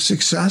kind of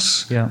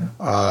success. Yeah.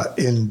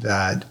 In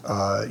that,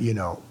 I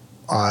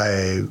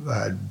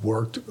had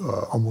worked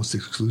almost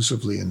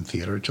exclusively in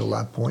theater till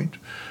that point,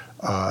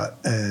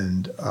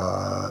 and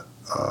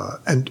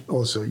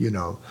also,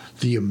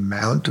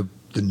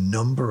 the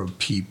number of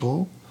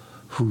people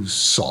who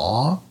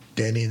saw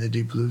Danny and the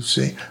Deep Blue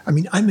Sea. I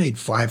mean, I made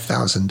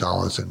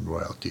 $5,000 in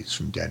royalties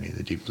from Danny and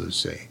the Deep Blue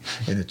Sea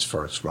in its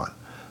first run.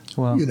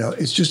 Wow.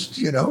 It's just,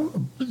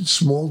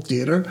 small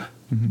theater,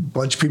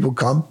 bunch of people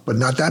come, but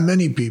not that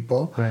many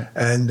people. Right.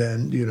 And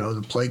then,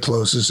 the play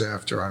closes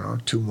after,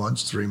 2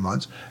 months, 3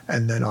 months,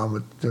 and then on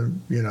with the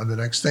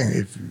next thing.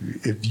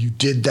 If you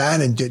did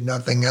that and did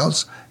nothing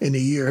else in a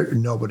year,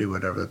 nobody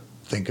would ever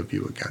think of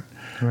you again.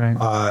 Right.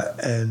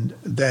 And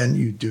then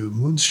you do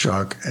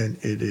Moonstruck, and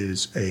it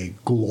is a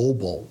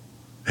global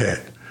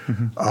hit.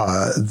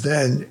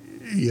 Then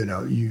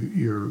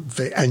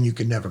and you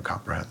can never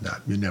comprehend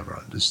that. You never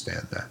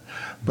understand that.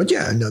 But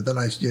then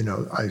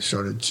I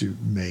started to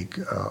make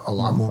a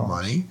lot more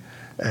money,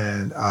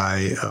 and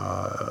I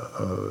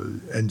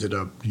ended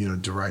up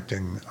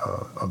directing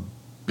a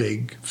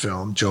big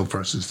film, Joe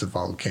versus the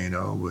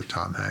Volcano, with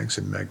Tom Hanks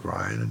and Meg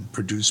Ryan, and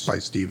produced by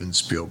Steven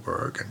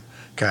Spielberg and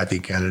Kathy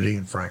Kennedy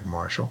and Frank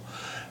Marshall,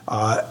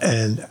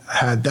 and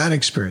had that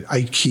experience.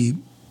 I keep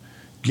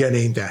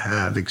getting to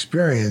have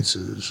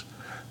experiences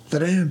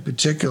that I didn't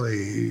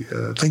particularly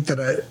think that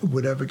I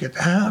would ever get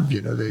to have.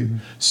 They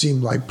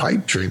seemed like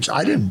pipe dreams.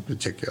 I didn't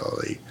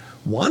particularly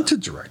want to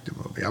direct a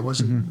movie. I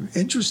wasn't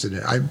interested in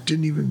it. I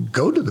didn't even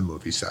go to the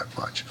movies that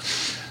much.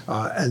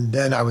 And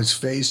then I was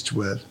faced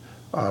with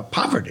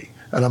poverty.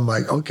 And I'm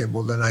like, okay,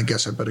 well, then I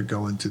guess I better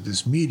go into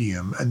this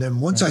medium. And then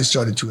once I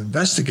started to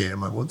investigate, I'm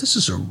like, well, this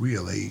is a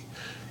really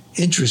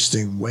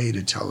interesting way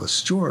to tell a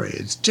story.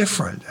 It's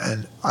different,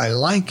 and I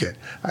like it.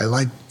 I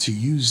like to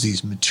use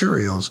these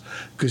materials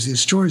because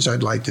there's stories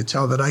I'd like to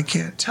tell that I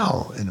can't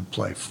tell in a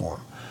play form.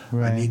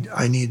 Right.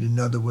 I need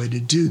another way to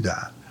do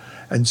that.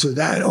 And so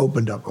that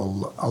opened up a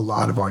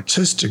lot of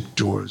artistic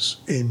doors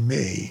in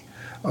me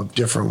of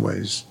different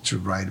ways to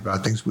write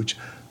about things, which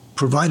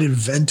provided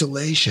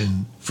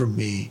ventilation for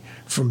me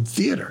from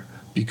theater.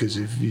 Because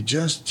if you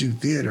just do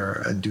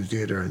theater and do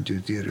theater and do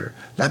theater,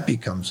 that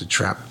becomes a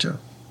trap too.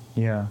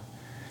 Yeah.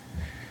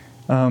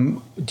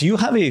 Do you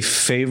have a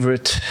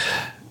favorite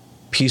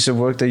piece of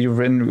work that you've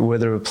written,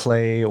 whether a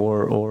play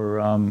or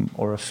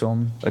a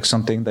film, like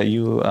something that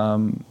you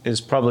is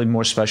probably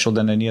more special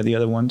than any of the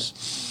other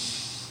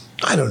ones?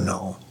 I don't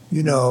know.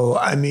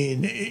 I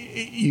mean,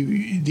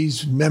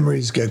 these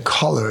memories get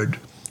colored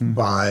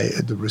by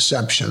the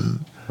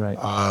reception. Right.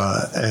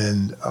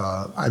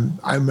 I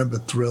remember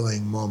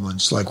thrilling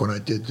moments, like when I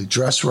did the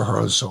dress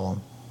rehearsal,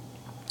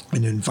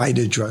 an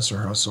invited dress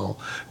rehearsal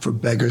for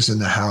Beggars in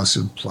the House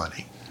of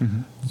Plenty.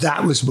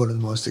 That was one of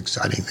the most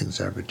exciting things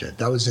I ever did.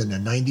 That was in a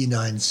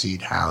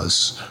 99-seat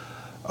house,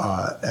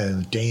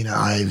 and Dana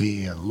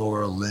Ivey and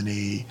Laura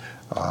Linney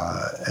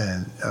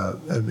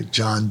and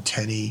John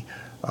Tenney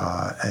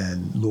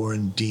and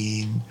Lauren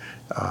Dean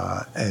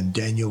and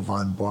Daniel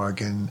von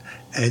Bargen,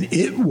 and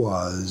it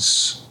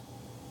was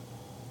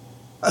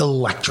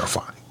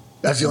electrifying.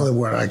 That's the only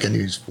word I can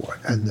use for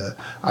it. And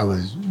I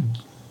was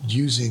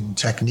using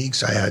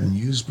techniques I hadn't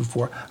used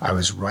before. I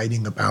was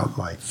writing about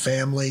my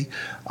family.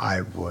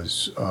 I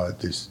was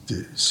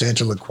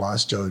Sandra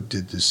LaQuasto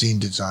did the scene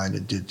design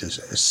and did this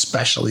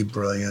especially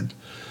brilliant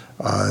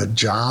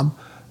job,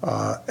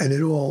 and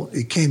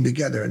it came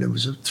together, and it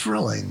was a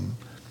thrilling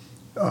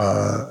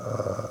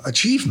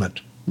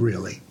achievement,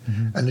 really.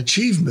 And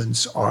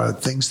achievements are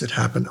things that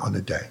happen on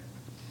a day.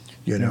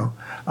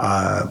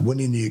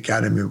 Winning the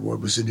Academy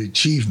Award was an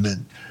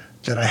achievement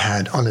that I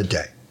had on a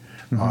day.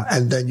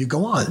 And then you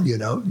go on,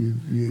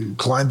 you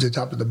climb to the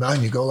top of the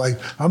mountain, you go like,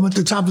 I'm at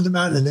the top of the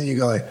mountain, and then you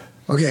go like,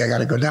 okay, I got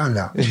to go down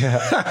now.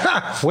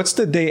 Yeah. What's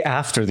the day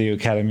after the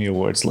Academy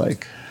Awards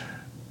like?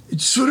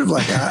 It's sort of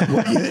like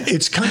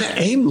it's kind of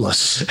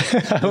aimless.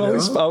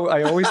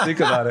 I always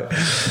think about it.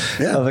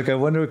 Yeah. I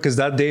wonder, because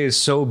that day is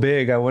so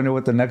big, I wonder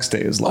what the next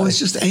day is like. Oh, it's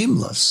just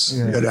aimless,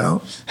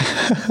 I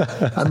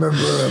remember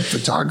a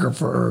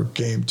photographer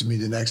came to me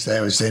the next day.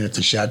 I was staying at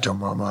the Chateau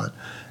Marmont.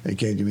 He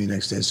came to me the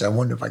next day and said, I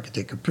wonder if I could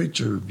take a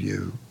picture of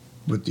you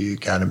with the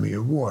Academy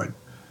Award.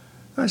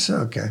 I said,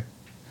 okay.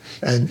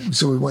 And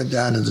so we went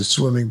down to the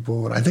swimming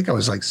pool, and I think I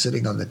was like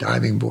sitting on the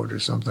diving board or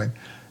something,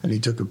 and he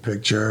took a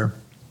picture.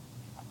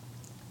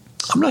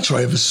 I'm not sure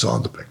I ever saw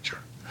the picture.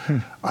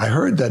 I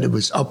heard that it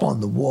was up on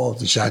the wall of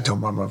the Chateau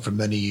Marmont for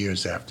many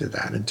years after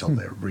that, until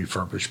their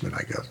refurbishment,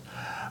 I guess.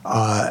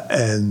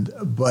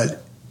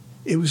 But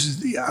it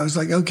was, I was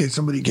like, okay,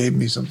 somebody gave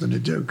me something to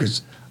do,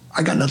 because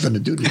I got nothing to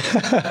do today.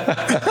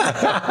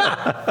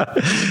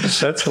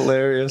 That's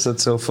hilarious.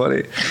 That's so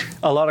funny.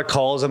 A lot of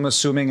calls, I'm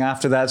assuming,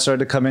 after that started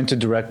to come in to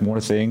direct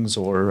more things,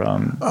 or?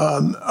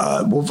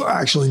 Well,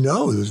 actually,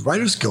 no. It was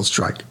writer's guild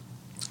strike.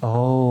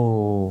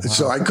 Oh. Wow.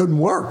 So I couldn't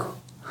work,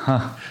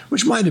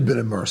 which might have been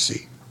a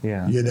mercy.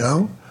 Yeah. You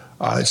know?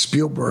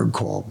 Spielberg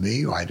called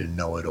me. I didn't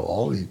know it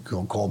all. He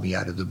called me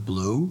out of the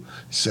blue.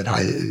 He said,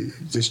 "Hi,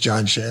 is this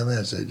John Shanley?"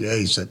 I said, "Yeah."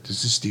 He said,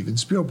 "This is Steven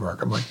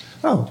Spielberg." I'm like,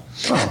 oh,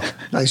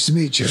 nice to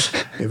meet you,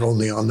 if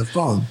only on the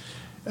phone.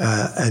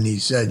 And he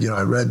said,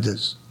 "I read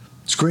this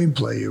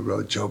screenplay you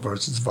wrote, Joe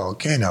versus the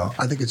Volcano.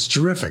 I think it's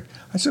terrific."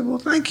 I said, "Well,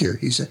 thank you."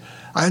 He said,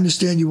 "I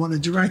understand you want to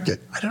direct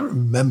it." I don't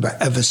remember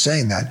ever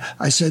saying that.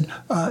 I said,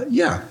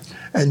 "Yeah."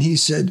 And he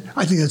said,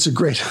 "I think that's a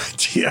great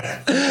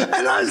idea."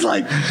 And I was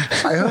like,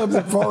 I hung up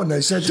the phone and I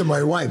said to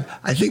my wife,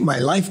 "I think my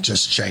life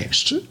just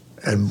changed."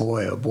 And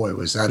boy, oh boy,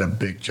 was that a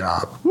big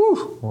job.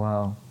 Whew.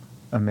 Wow.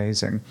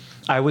 Amazing.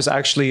 I was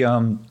actually,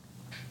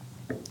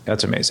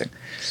 that's amazing.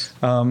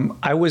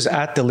 I was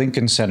at the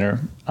Lincoln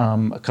Center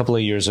a couple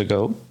of years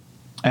ago,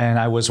 and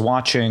I was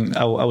watching,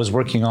 I was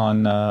working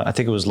on, I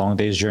think it was Long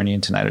Day's Journey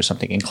into Night or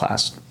something in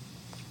class.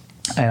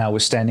 And I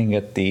was standing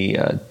at the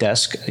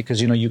desk,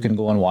 because, you can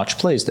go and watch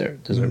plays there.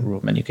 There's a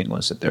room and you can go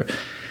and sit there.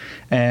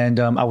 And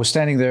I was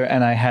standing there,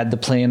 and I had the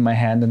play in my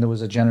hand, and there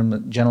was a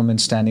gentleman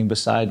standing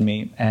beside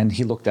me, and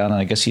he looked down,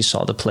 and I guess he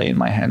saw the play in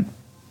my hand.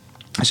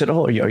 I said,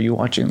 "Oh, are you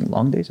watching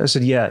Long Days?" I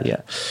said,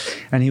 yeah.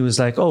 And he was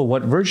like, "Oh,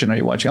 what version are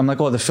you watching?" I'm like,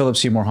 "Oh, the Philip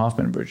Seymour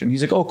Hoffman version."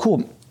 He's like, "Oh,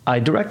 cool. I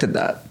directed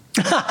that."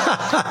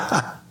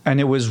 And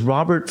it was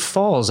Robert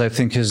Falls, I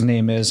think his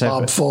name is.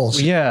 Bob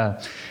Falls.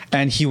 Yeah.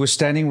 And he was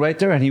standing right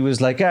there, and he was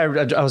like, I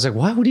was like,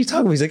 "What are you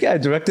talking about?" He's like, "Yeah, I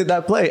directed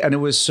that play." And it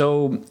was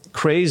so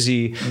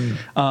crazy.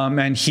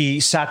 And he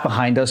sat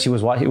behind us. It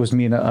was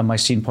me and my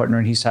scene partner,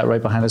 and he sat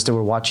right behind us.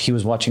 He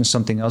was watching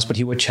something else, but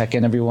he would check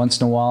in every once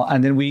in a while.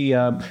 And then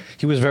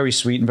he was very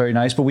sweet and very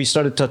nice, but we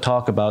started to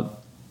talk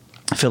about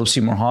Philip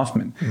Seymour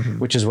Hoffman,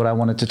 which is what I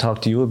wanted to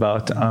talk to you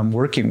about,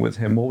 working with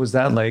him. What was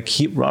that like?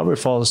 Robert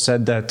Falls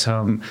said that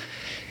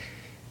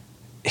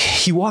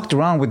he walked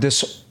around with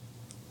this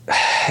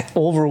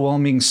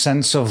overwhelming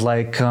sense of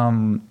I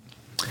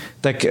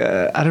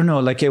don't know,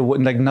 like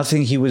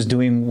nothing he was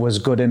doing was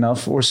good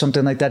enough or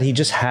something like that. He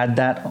just had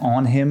that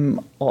on him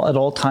at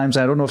all times.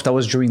 I don't know if that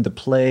was during the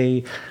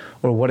play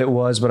or what it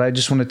was, but I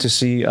just wanted to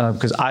see,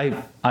 because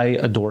I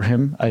adore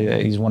him.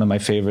 He's one of my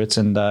favorites,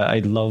 and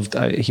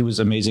he was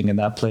amazing in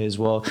that play as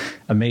well.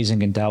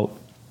 Amazing in Doubt.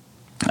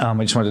 I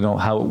just wanted to know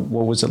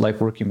what was it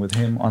like working with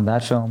him on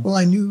that film? Well,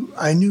 I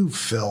knew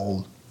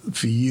Phil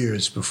for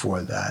years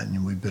before that,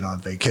 and we'd been on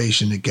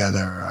vacation together.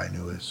 I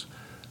knew his,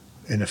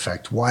 in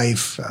effect,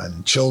 wife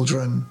and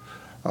children,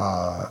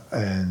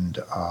 and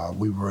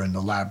we were in the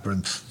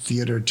Labyrinth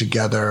Theater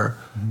together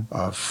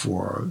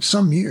for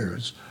some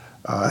years.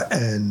 He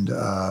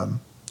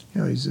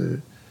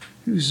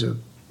was a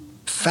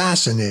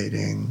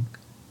fascinating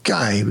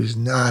guy. He was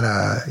not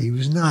a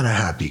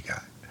happy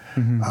guy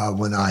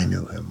when I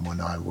knew him,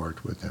 when I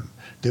worked with him.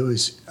 There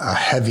was a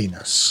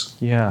heaviness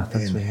in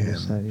him.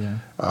 Said,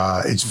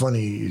 it's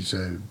funny,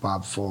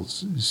 Bob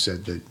Falls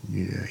said that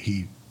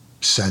he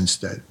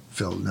sensed that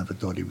Phil never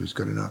thought he was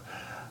good enough.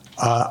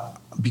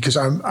 Because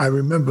I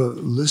remember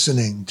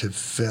listening to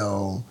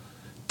Phil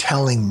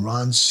telling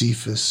Ron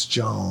Cephas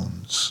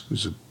Jones,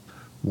 who's a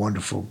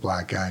wonderful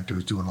black actor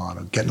who's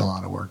getting a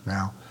lot of work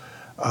now,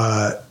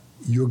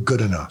 "You're good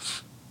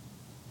enough,"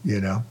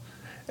 And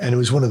it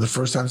was one of the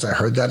first times I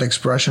heard that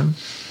expression.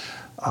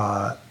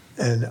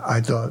 And I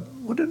thought,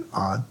 what an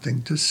odd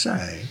thing to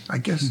say. I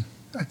guess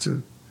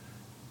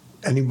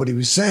and what he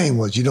was saying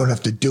was, you don't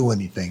have to do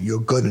anything. You're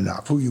good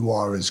enough. Who you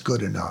are is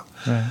good enough.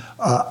 Right.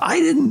 I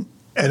didn't,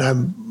 and I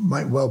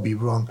might well be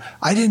wrong,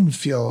 I didn't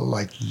feel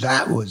like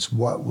that was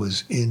what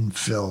was in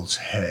Phil's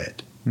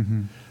head.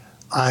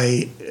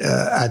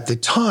 At the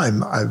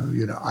time,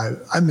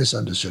 I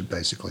misunderstood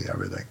basically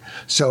everything.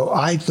 So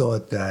I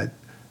thought that,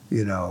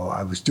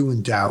 I was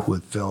doing Doubt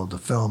with Phil, the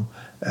film,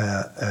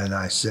 and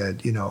I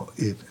said,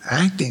 if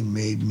acting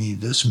made me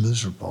this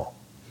miserable,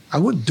 I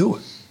wouldn't do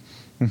it.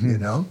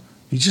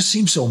 He just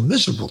seemed so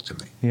miserable to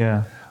me.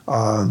 Yeah.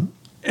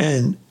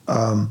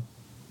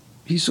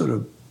 He sort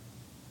of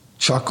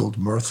chuckled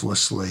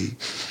mirthlessly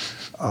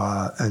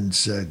and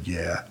said,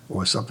 "Yeah,"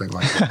 or something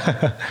like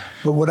that.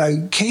 But what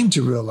I came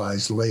to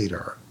realize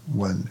later,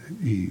 when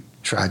he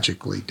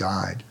tragically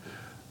died,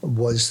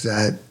 was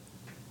that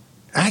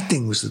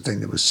acting was the thing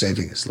that was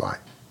saving his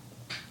life,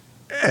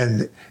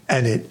 and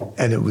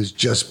it was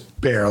just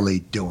barely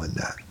doing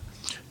that.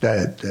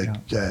 That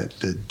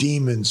the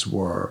demons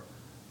were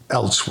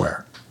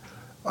elsewhere,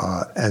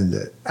 and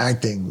the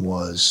acting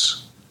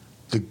was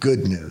the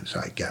good news,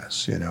 I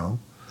guess, you know.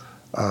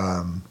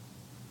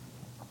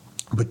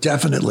 But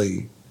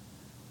definitely,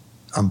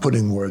 I'm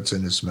putting words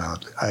in his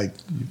mouth. I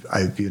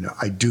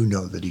do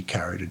know that he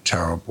carried a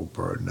terrible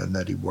burden and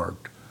that he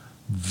worked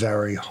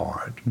very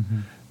hard,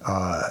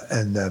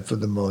 and that for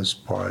the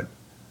most part,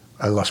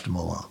 I left him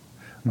alone.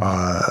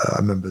 I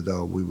remember,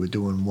 though, we were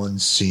doing one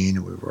scene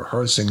and we were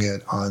rehearsing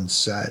it on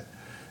set,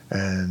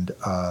 and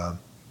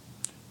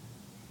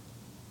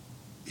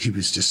he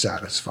was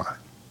dissatisfied,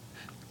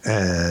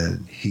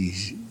 and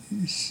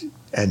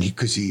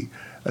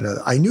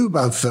I knew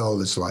about Phil.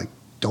 It's like,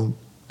 don't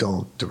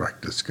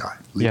direct this guy.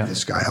 Leave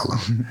this guy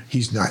alone.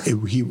 He's not.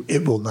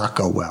 It will not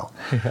go well.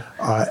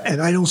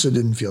 And I also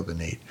didn't feel the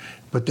need.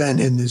 But then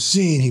in this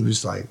scene, he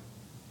was like,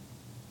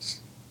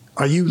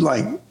 "Are you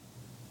like?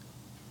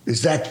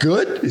 Is that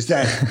good? Is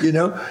that, you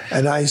know?"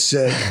 And I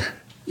said,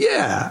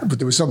 "Yeah," but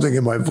there was something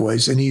in my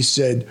voice, and he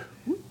said.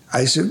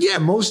 I said, "Yeah,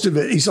 most of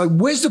it." He's like,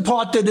 "Where's the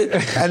part that it?"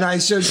 And I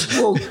said,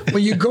 "Well,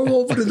 when you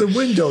go over to the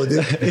window,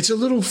 it's a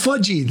little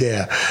fudgy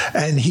there."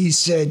 And he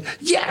said,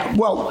 "Yeah,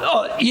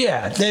 well,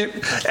 yeah."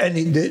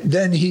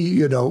 Then he,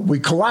 you know, we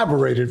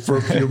collaborated for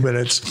a few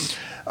minutes,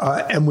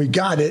 and we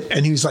got it.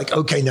 And he was like,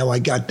 "Okay, now I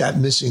got that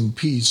missing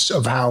piece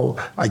of how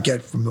I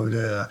get from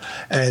there."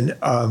 And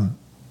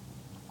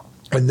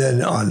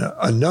then on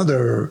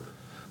another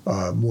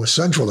more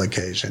central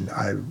occasion,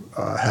 I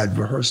had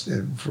rehearsed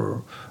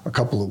for a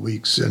couple of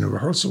weeks in a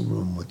rehearsal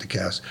room with the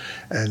cast,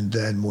 and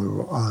then we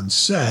were on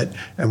set,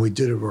 and we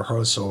did a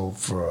rehearsal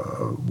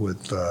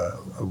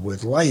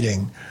with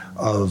lighting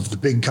of the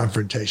big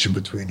confrontation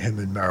between him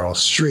and Meryl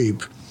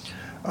Streep.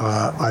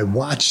 I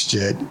watched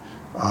it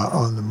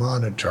on the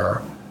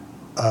monitor,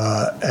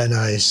 and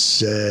I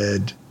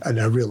said,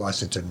 and I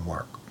realized it didn't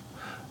work,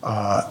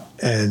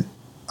 and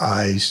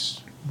I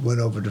went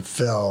over to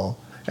Phil.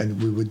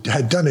 And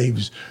had done it. He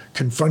was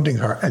confronting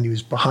her, and he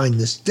was behind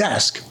this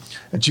desk,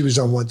 and she was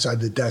on one side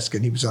of the desk,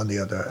 and he was on the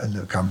other, and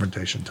the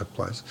confrontation took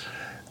place.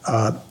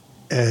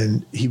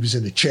 And he was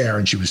in a chair,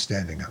 and she was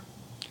standing up.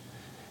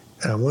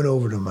 And I went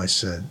over to him. I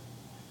said,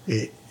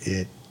 "You're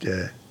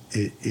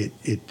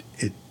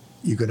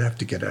going to have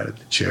to get out of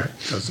the chair.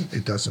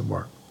 It doesn't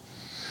work."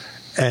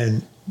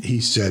 And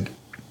he said,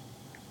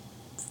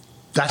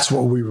 "That's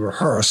what we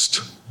rehearsed."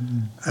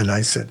 And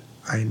I said,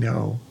 "I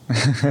know,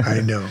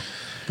 I know.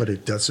 But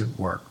it doesn't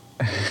work."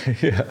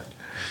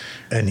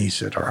 And he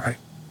said, "All right."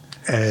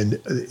 And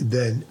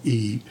then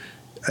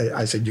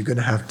I said, "You're going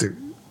to have to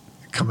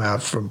come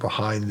out from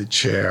behind the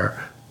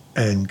chair."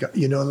 And,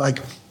 you know,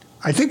 like,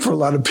 I think for a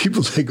lot of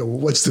people, they go, "Well,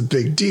 what's the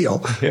big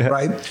deal?"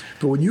 Right?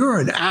 But when you're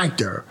an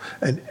actor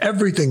and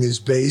everything is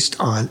based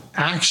on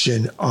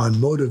action, on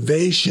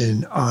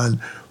motivation, on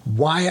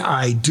why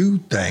I do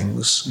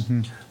things,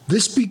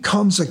 this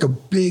becomes like a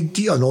big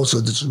deal. And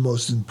also, this is the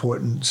most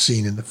important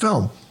scene in the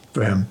film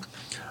for him.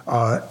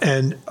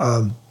 And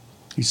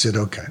he said,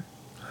 "Okay."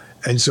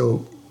 And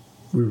so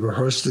we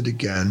rehearsed it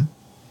again,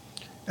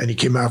 and he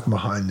came out from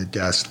behind the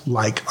desk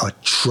like a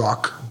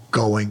truck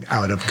going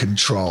out of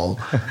control.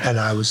 And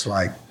I was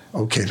like,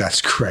 "Okay,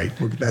 that's great.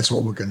 That's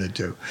what we're going to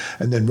do."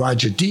 And then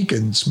Roger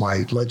Deakins,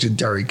 my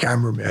legendary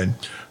cameraman,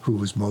 who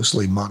was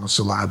mostly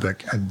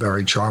monosyllabic and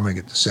very charming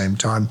at the same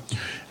time,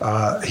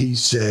 he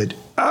said,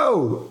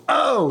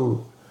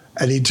 oh.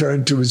 And he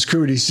turned to his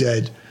crew and he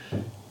said,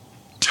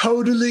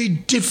 "Totally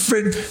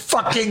different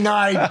fucking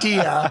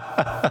idea,"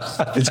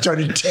 and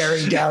started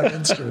tearing down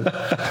instruments.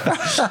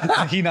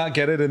 Did he not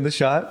get it in the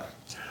shot?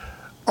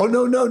 Oh,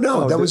 no.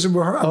 That was in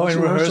rehearsal. Oh,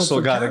 in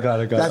rehearsal. Got it.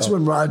 That's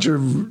when Roger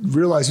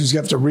realized he was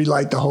going to have to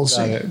relight the whole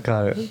scene.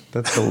 Got it.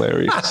 That's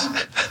hilarious.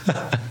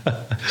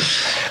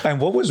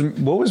 And what was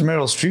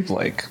Meryl Streep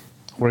like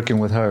working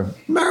with her?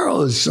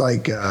 Meryl is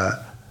like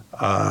a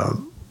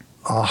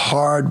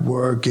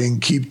hard-working,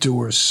 keep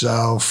to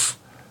herself,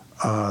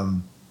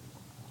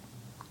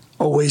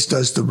 always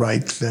does the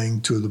right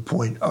thing to the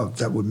point of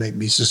that would make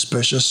me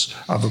suspicious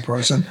of a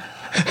person.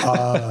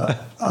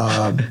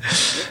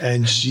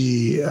 And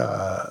she,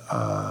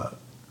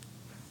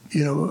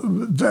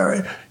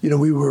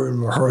 we were in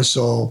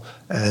rehearsal,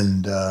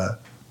 and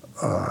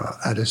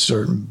at a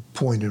certain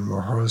point in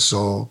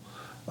rehearsal,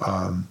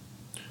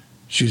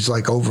 she's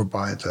like over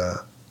by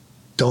the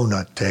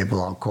donut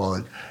table, I'll call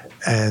it,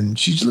 and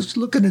she's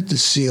looking at the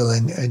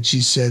ceiling, and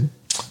she said,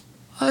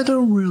 "I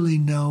don't really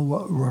know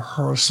what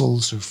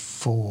rehearsals are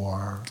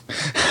for."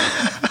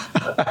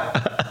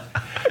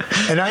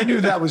 And I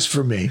knew that was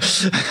for me.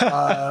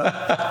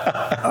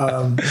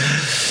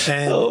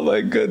 Oh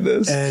my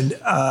goodness! And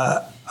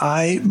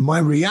my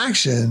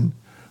reaction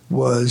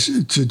was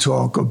to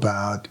talk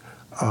about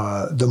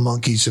the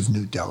monkeys of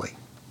New Delhi.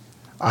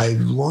 I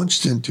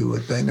launched into a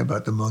thing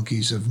about the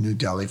monkeys of New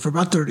Delhi for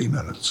about 30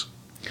 minutes.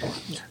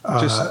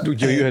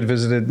 You had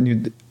visited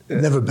New?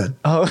 Never been.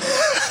 Oh.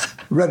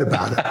 Read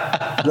about it.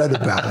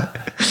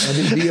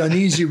 And the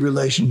uneasy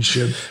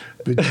relationship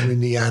between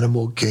the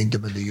animal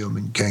kingdom and the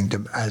human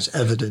kingdom as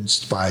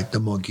evidenced by the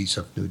monkeys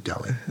of New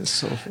Delhi. That's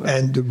so funny.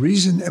 And the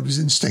reason, it was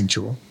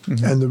instinctual,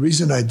 and the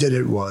reason I did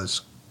it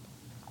was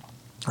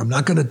I'm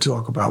not going to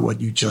talk about what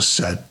you just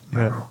said.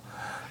 Yeah.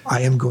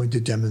 I am going to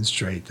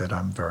demonstrate that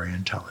I'm very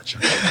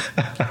intelligent.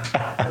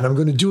 And I'm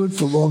going to do it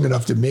for long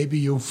enough that maybe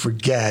you'll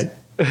forget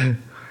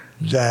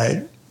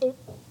that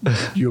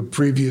your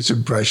previous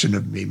impression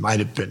of me might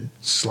have been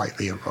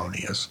slightly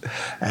erroneous.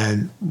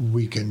 And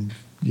we can,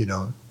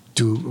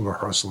 do a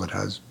rehearsal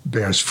that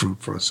bears fruit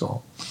for us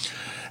all.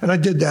 And I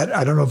did that.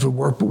 I don't know if it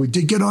worked, but we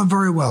did get on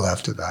very well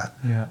after that.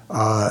 Yeah.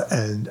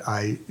 And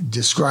I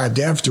described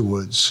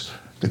afterwards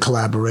the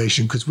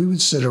collaboration, because we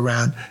would sit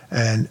around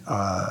and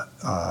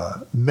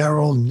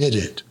Meryl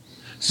knitted.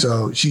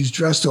 So she's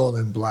dressed all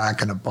in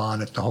black and a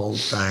bonnet, the whole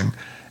thing,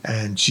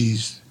 and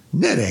she's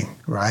knitting,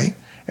 right?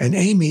 And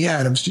Amy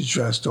Adams, she's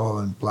dressed all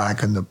in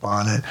black and the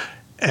bonnet.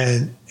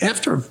 And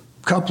after a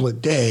couple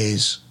of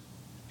days,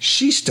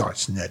 she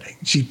starts knitting.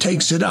 She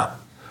takes it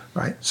up,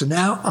 right? So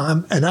now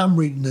I'm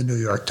reading the New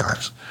York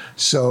Times.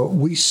 So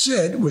we're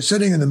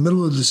sitting in the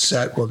middle of the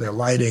set while they're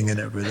lighting and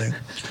everything.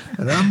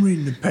 And I'm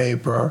reading the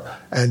paper,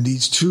 and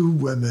these two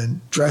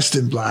women dressed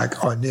in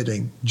black are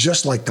knitting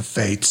just like the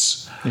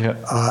Fates. Yeah.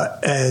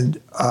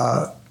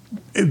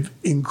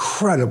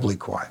 Incredibly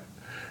quiet.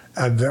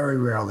 I very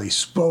rarely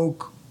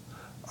spoke.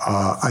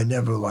 I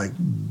never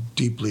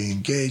deeply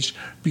engaged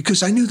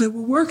because I knew they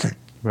were working.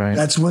 Right.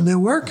 That's when they're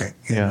working,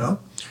 you Yeah. know?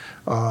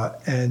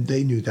 And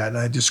they knew that. And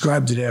I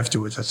described it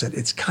afterwards. I said,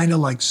 it's kind of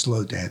like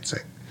slow dancing.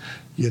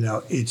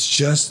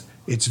 It's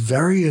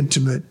very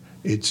intimate.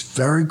 It's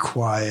very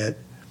quiet.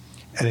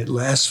 And it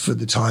lasts for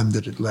the time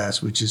that it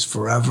lasts, which is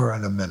forever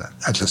and a minute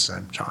at the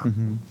same time.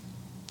 Mm-hmm.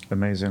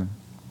 Amazing.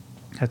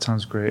 That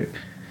sounds great.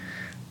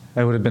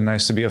 It would have been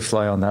nice to be a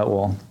fly on that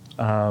wall.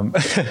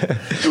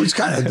 It was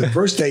kind of, the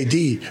first AD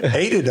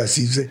hated us.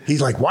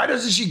 He's like, why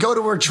doesn't she go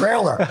to her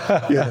trailer?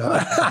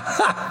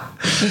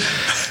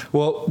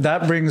 Well,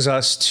 that brings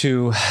us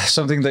to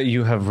something that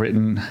you have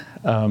written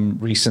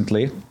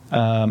recently.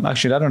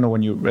 Actually, I don't know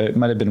when it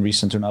might have been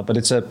recent or not, but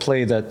it's a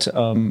play that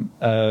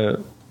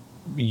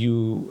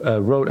you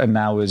wrote and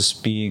now is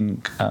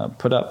being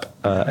put up,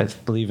 I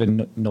believe,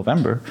 in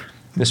November,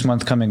 this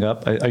month coming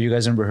up. Are you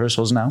guys in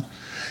rehearsals now?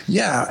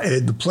 Yeah,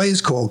 the play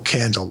is called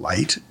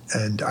Candlelight,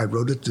 and I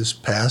wrote it this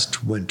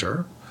past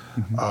winter.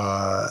 Mm-hmm.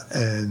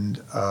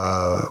 And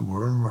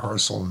we're in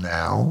rehearsal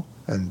now,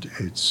 and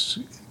it's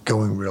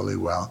going really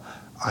well.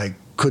 I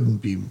couldn't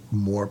be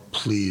more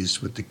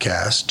pleased with the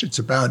cast. It's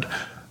about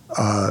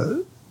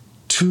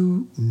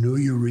two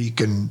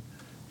Nuyorican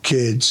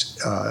kids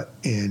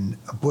in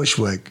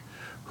Bushwick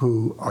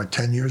who are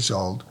 10 years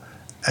old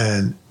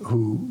and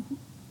who,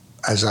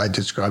 as I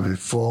describe it,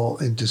 fall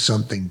into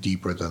something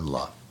deeper than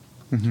love.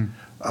 Mm-hmm.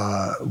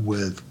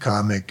 With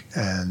comic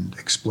and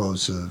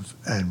explosive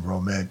and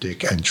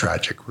romantic and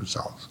tragic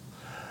results.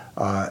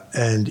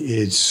 And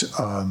it's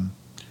a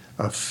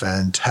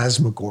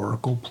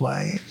phantasmagorical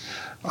play.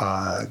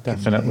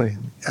 Definitely.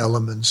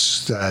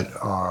 Elements that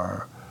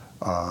are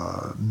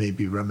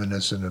maybe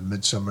reminiscent of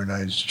Midsummer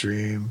Night's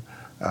Dream,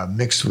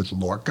 mixed with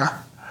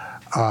Lorca.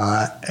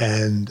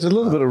 And there's a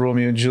little bit of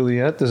Romeo and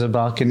Juliet. There's a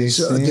balcony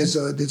scene.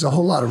 There's a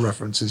whole lot of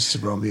references to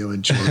Romeo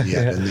and Juliet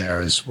Yeah. in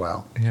there as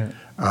well. Yeah.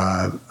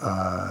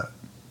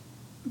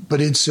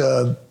 But it's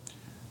I've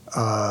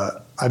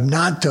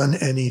not done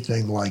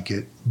anything like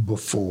it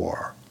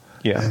before.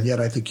 Yeah. And yet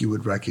I think you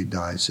would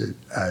recognize it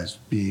as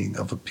being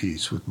of a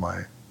piece with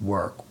my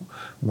work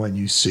when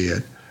you see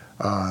it.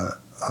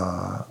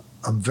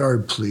 I'm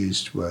very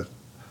pleased with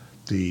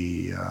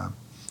the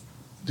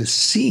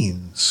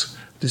scenes.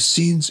 The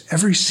scenes,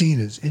 every scene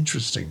is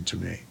interesting to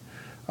me,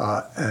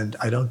 and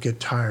I don't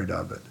get tired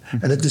of it.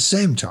 Mm-hmm. And at the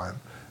same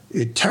time,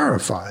 it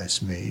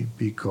terrifies me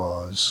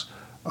because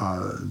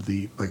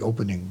the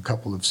opening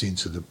couple of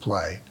scenes of the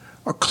play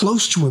are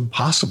close to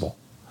impossible.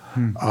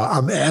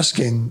 I'm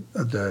asking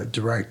the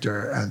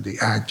director and the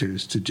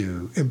actors to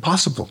do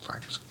impossible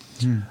things,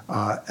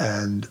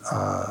 and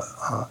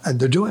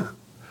they're doing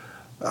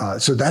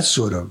it. So that's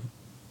sort of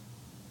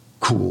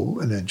cool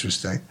and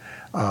interesting.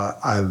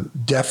 I've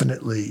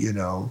definitely,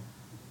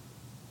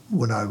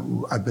 when I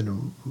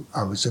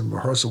was in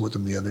rehearsal with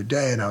them the other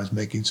day, and I was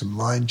making some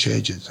line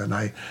changes, and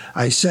I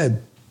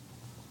said,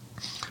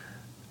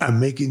 I'm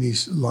making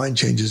these line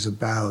changes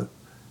about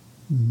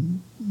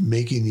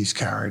making these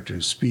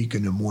characters speak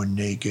in a more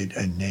naked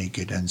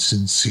and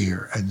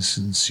sincere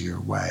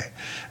way.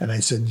 And I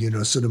said,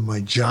 sort of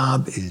my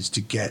job is to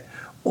get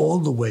all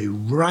the way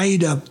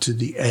right up to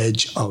the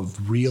edge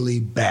of really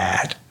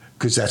bad,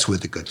 because that's where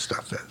the good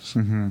stuff is.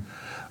 Mm-hmm.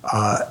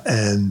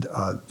 And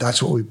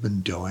that's what we've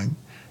been doing.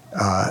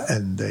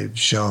 And they've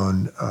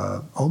shown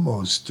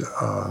almost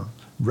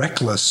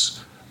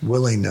reckless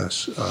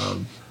willingness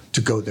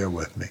to go there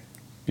with me.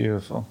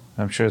 Beautiful.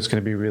 I'm sure it's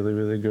going to be really,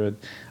 really good.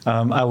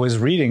 I was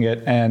reading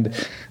it, and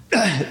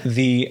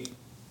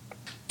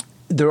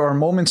there are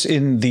moments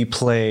in the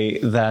play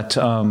that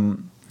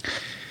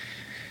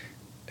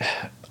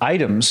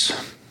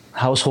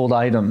household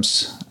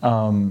items,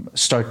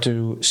 start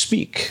to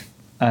speak.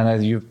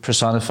 And you've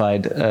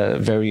personified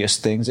various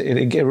things.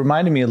 It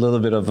reminded me a little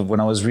bit of when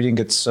I was reading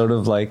it, sort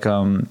of like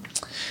kind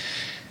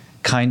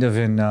kind of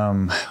in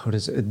what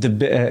is it?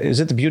 Is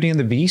it the Beauty and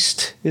the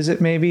Beast? Is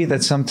it maybe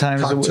that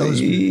sometimes?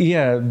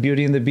 Yeah,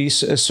 Beauty and the Beast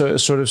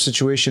sort of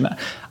situation.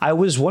 I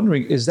was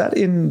wondering, is that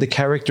in the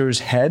character's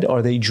head?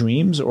 Are they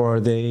dreams, or are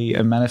they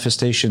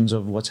manifestations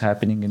of what's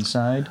happening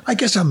inside? I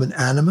guess I'm an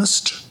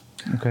animist,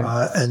 okay.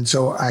 And so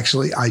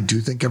actually I do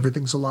think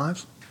everything's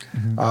alive,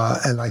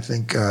 and I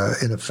think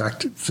in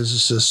effect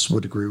physicists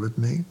would agree with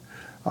me.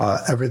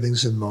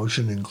 Everything's in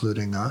motion,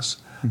 including us.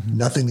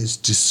 Nothing is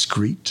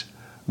discrete.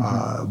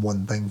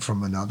 One thing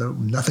from another.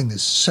 Nothing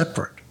is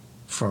separate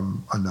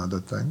from another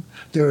thing.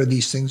 There are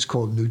these things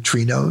called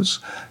neutrinos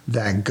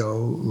that go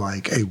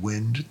like a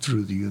wind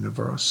through the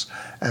universe.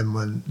 And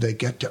when they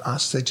get to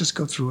us, they just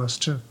go through us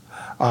too.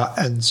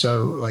 And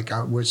so like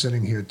we're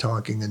sitting here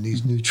talking and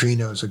these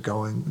neutrinos are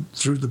going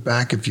through the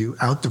back of you,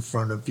 out the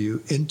front of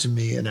you, into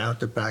me and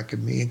out the back of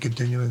me and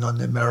continuing on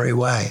their merry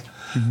way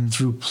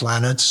through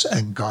planets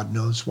and God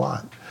knows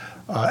what.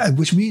 And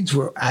which means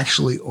we're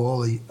actually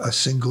all a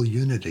single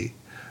unity.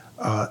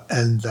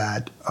 And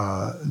that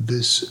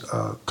this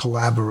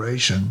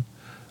collaboration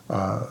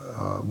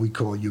we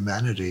call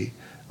humanity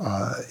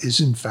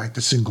is in fact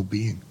a single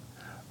being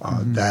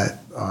that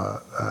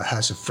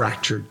has a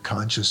fractured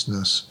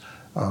consciousness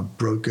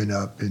broken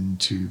up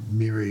into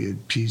myriad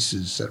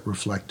pieces that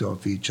reflect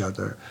off each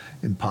other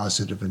in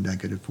positive and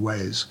negative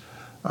ways.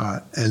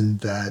 And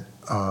that,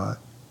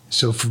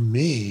 so for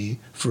me,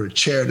 for a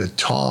chair to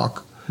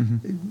talk,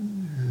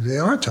 they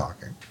are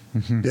talking.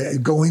 They're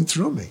going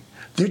through me.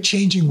 They're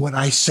changing what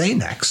I say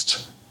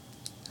next.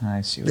 I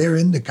see. They're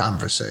in the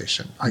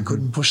conversation. I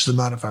couldn't push them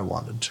out if I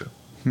wanted to.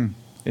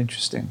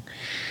 Interesting.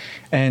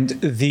 And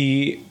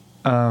the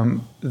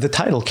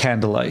title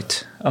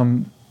Candlelight,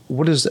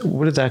 where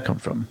did that come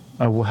from?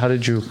 How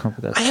did you come up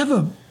with that? I have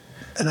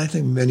and I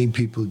think many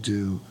people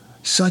do,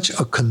 such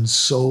a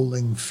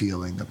consoling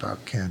feeling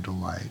about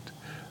candlelight.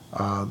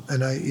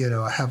 And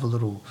I have a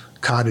little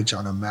cottage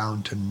on a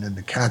mountain in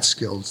the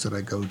Catskills that I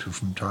go to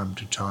from time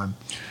to time.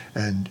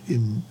 And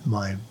in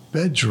my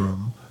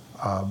bedroom,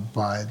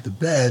 by the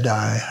bed,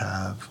 I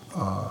have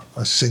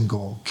a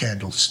single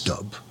candle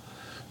stub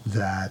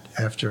that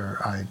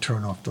after I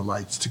turn off the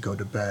lights to go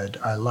to bed,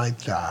 I light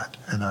that.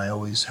 And I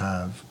always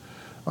have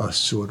a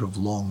sort of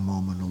long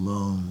moment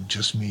alone,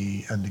 just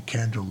me and the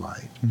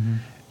candlelight.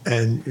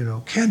 And,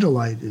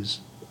 candlelight is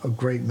a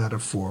great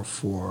metaphor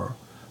for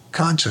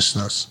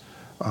consciousness,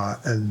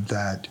 and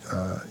that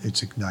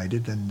it's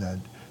ignited and that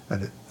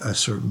at a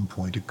certain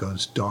point it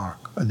goes dark,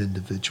 an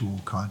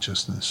individual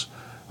consciousness,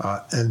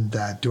 and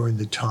that during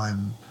the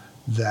time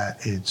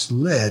that it's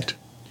lit,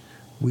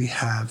 we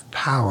have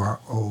power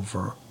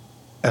over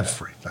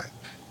everything.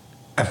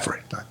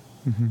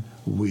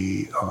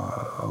 We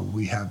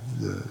have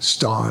the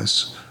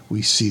stars,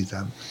 we see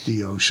them,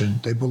 the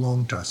ocean, they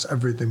belong to us.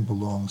 Everything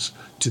belongs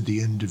to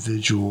the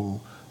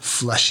individual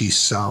fleshy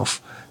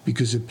self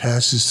because it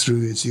passes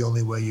through. It's the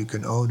only way you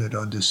can own it,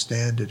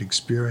 understand it,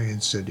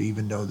 experience it,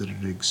 even know that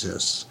it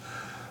exists.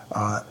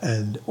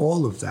 And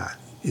all of that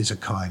is a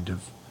kind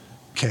of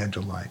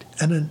candlelight.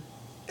 And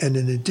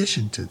in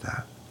addition to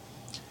that,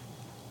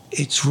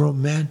 it's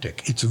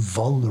romantic, it's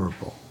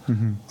vulnerable.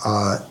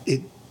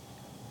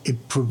 It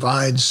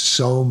provides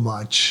so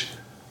much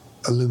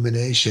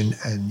illumination,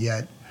 and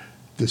yet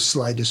the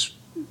slightest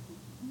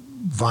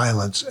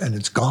violence and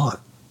it's gone.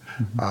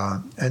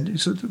 And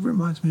so it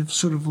reminds me of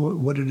sort of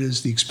what it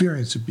is, the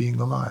experience of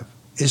being alive.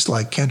 It's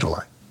like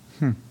candlelight.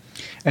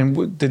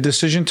 And the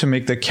decision to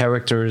make the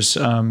characters,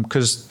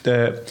 because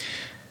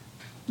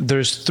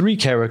there's 3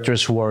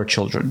 characters who are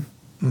children.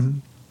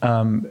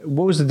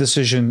 What was the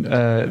decision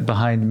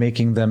behind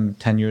making them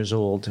 10 years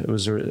old?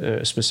 Was there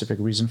a specific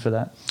reason for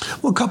that?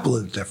 Well, a couple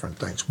of different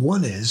things.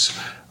 One is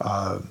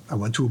I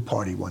went to a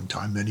party one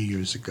time many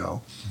years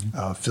ago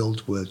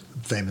filled with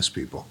famous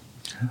people.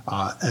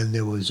 And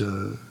there was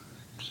a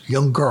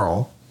young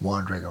girl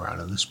wandering around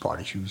in this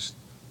party. She was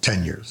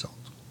 10 years old.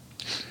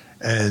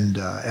 And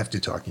after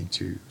talking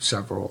to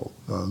several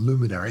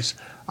luminaries,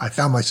 I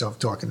found myself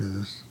talking to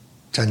this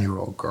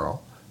 10-year-old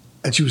girl,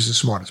 and she was the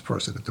smartest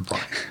person at the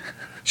party.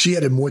 She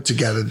had it more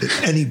together than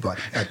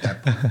anybody at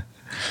that point.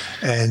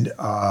 And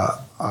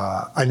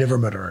I never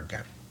met her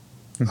again.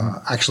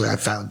 Actually, I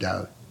found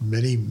out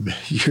many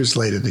years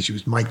later that she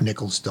was Mike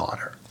Nichols'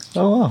 daughter.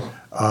 Oh,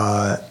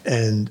 wow.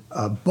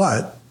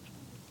 But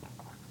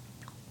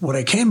what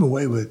I came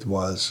away with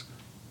was,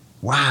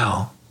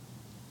 wow,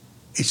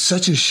 it's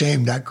such a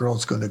shame that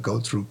girl's going to go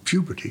through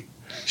puberty.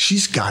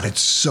 She's got it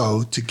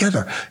so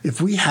together.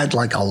 If we had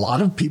like a lot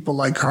of people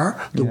like her,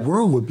 the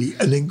world would be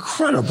an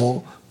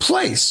incredible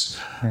place.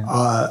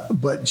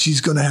 But she's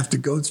going to have to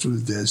go through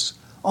this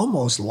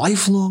almost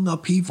lifelong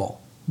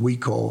upheaval we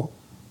call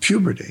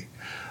puberty.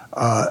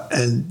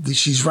 And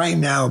she's right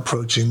now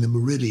approaching the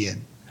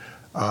meridian.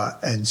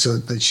 And so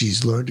that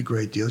she's learned a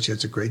great deal. She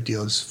has a great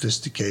deal of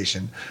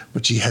sophistication,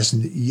 but she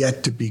hasn't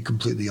yet to be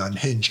completely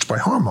unhinged by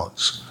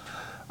hormones.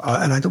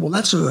 And I thought,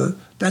 well,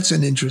 that's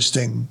an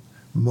interesting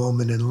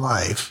moment in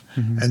life.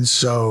 And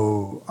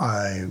so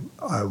I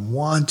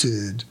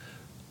wanted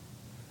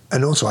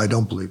And also, I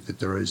don't believe that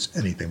there is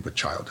anything but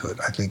childhood.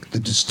 I think the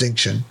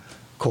distinction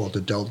called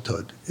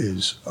adulthood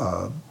is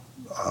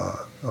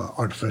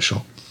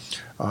artificial.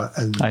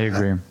 I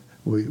agree.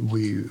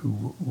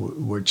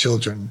 We're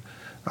children,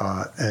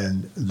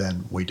 and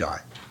then we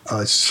die.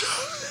 So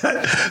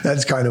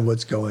that's kind of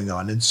what's going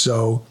on. And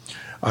so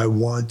I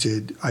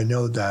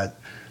know that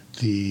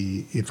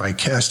if I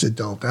cast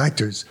adult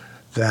actors,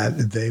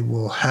 that they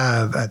will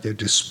have at their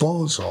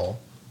disposal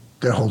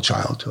their whole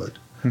childhood.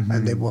 Mm-hmm.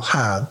 And they will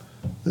have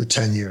the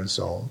 10 years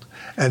old.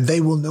 And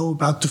they will know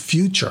about the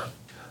future,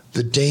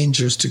 the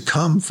dangers to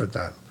come for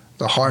them,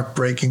 the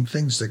heartbreaking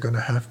things they're going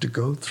to have to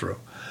go through.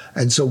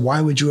 And so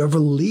why would you ever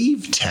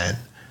leave 10?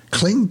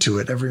 Cling to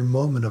it every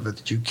moment of it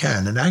that you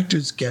can. And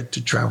actors get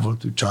to travel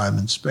through time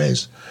and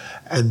space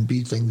and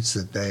be things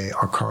that they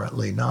are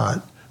currently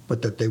not,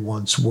 but that they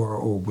once were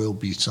or will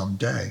be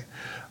someday.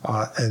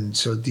 And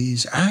so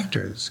these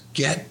actors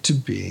get to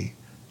be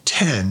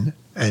 10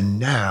 and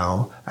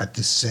now at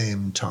the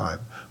same time,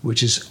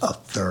 which is a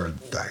third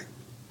thing.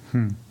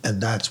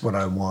 And that's what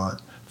I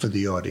want for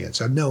the audience.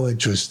 I have no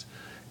interest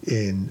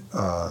in,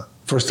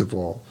 first of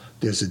all,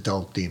 there's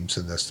adult themes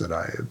in this that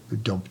I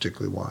don't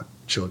particularly want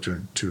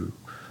children to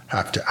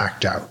have to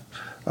act out.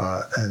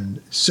 And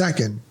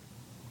second,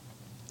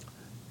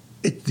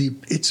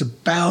 it's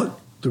about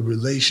the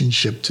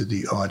relationship to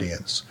the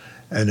audience.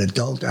 And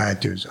adult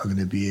actors are going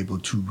to be able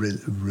to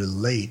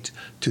relate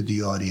to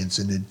the audience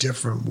in a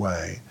different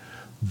way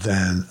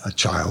than a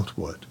child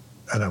would.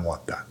 And I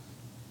want that.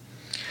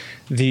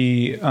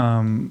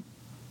 In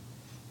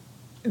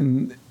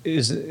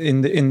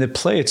the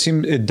play,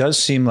 it does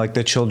seem like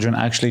the children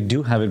actually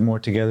do have it more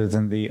together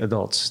than the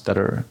adults that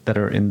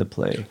are in the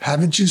play.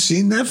 Haven't you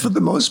seen that for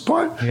the most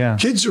part? Yeah.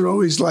 Kids are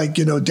always like,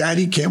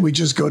 Daddy, can't we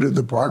just go to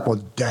the park?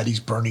 Well,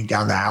 Daddy's burning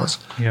down the house.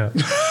 Yeah,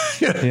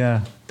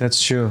 yeah,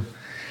 that's true.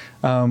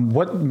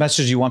 What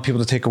message do you want people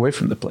to take away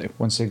from the play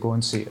once they go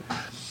and see it?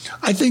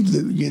 I think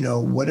that,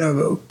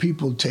 whatever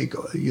people take,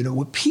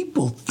 what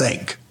people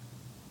think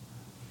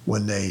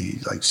when they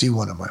see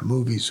one of my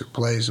movies or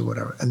plays or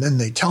whatever, and then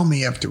they tell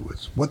me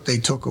afterwards what they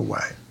took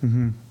away.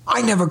 Mm-hmm.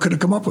 I never could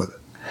have come up with it.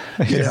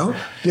 You know,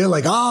 they're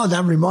like, oh,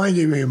 that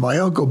reminded me of my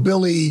Uncle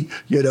Billy,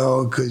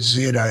 because,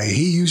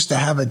 he used to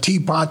have a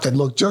teapot that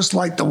looked just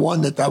like the one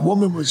that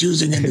woman was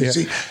using in the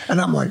sea. And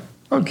I'm like,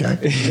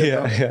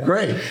 okay,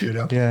 great,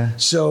 Yeah.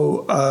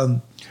 So,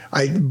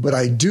 but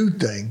I do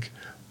think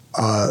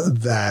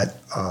that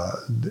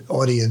the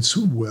audience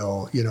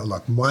will,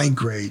 my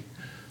great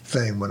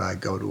thing when I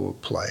go to a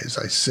play is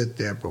I sit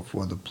there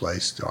before the play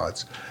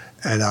starts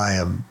and I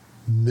am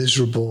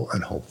miserable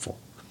and hopeful.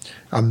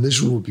 I'm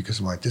miserable because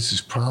I'm like, this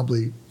is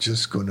probably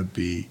just going to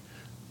be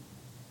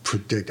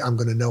I'm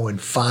going to know in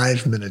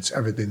 5 minutes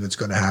everything that's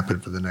going to happen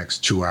for the next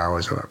 2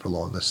 hours or however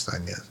long this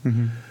thing is.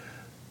 Mm-hmm.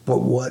 But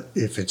what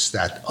if it's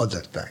that other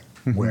thing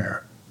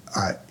where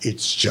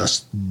it's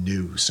just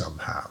new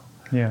somehow?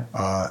 Yeah.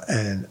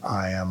 And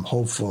I am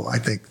hopeful. I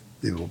think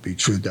it will be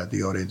true that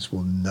the audience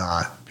will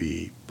not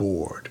be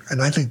bored.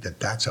 And I think that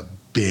that's a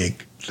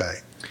big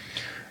thing,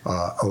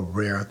 a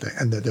rare thing.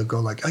 And that they'll go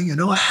like, I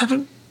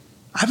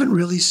haven't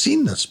really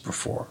seen this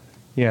before.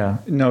 Yeah,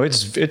 no,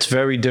 it's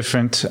very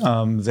different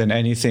than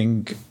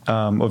anything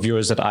of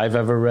yours that I've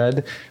ever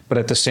read, but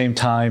at the same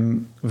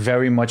time,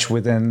 very much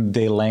within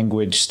the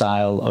language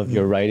style of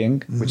your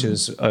writing, which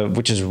is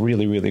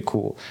really, really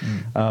cool.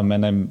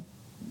 And I'm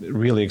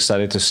really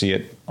excited to see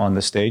it on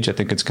the stage. I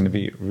think it's going to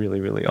be really,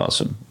 really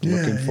awesome.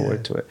 Looking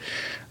forward to it.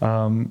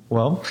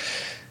 Well,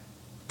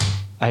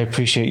 I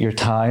appreciate your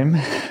time,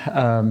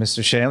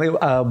 Mr. Shanley.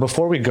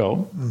 Before we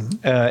go,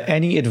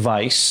 any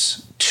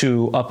advice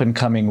to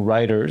up-and-coming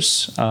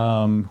writers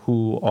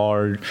who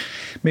are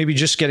maybe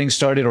just getting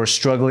started or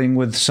struggling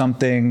with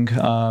something,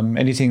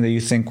 anything that you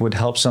think would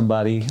help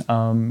somebody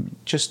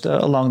just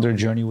along their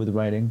journey with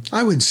writing?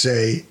 I would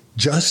say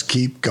just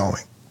keep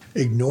going.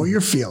 Ignore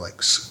your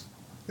feelings.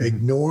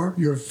 Ignore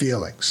your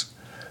feelings.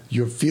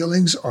 Your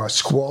feelings are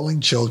squalling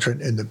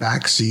children in the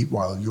back seat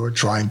while you're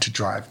trying to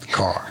drive the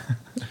car.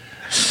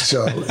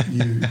 So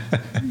you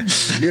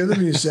hear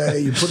them, you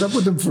put up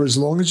with them for as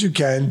long as you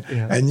can,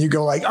 and you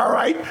go like, all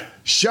right,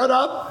 shut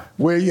up,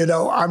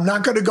 I'm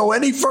not going to go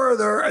any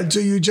further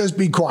until you just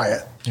be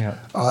quiet. Yeah.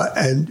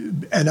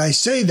 And I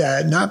say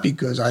that not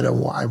because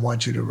I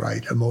want you to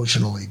write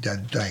emotionally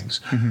dead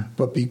things,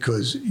 but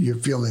because your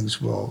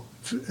feelings will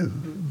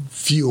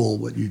fuel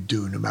what you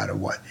do no matter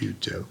what you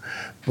do.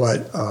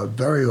 But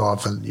very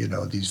often,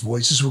 these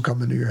voices will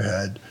come into your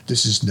head.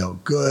 This is no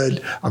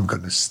good. I'm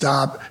going to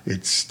stop.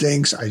 It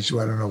stinks. I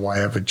don't know why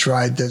I ever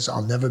tried this.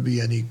 I'll never be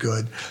any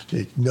good.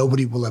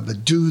 Nobody will ever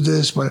do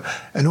this.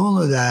 And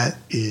all of that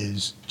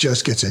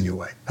just gets in your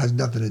way. Has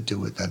nothing to do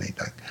with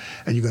anything.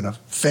 And you're going to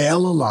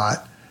fail a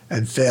lot.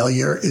 And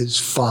failure is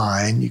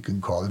fine. You can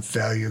call it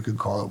failure. You can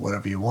call it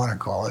whatever you want to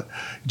call it.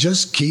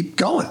 Just keep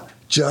going.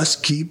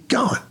 Just keep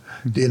going.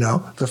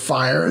 The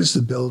fires,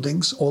 the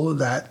buildings, all of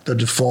that,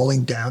 the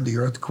falling down, the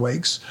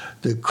earthquakes,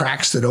 the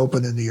cracks that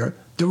open in the earth,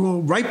 they're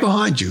all right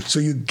behind you. So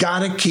you got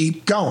to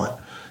keep going.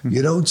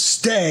 You don't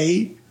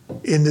stay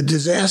in the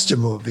disaster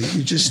movie,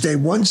 you just stay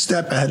one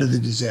step ahead of the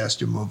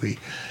disaster movie,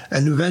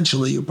 and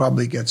eventually you'll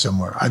probably get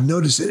somewhere. I've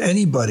noticed that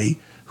anybody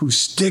who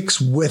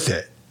sticks with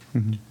it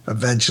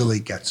eventually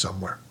gets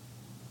somewhere.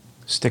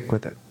 Stick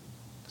with it.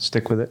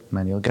 Stick with it, and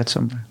then you'll get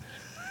somewhere.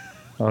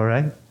 All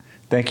right.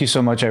 Thank you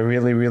so much. I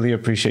really, really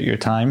appreciate your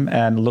time,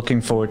 and looking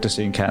forward to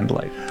seeing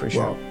Candlelight, for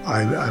sure. Well,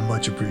 I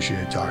much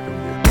appreciate talking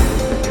with you.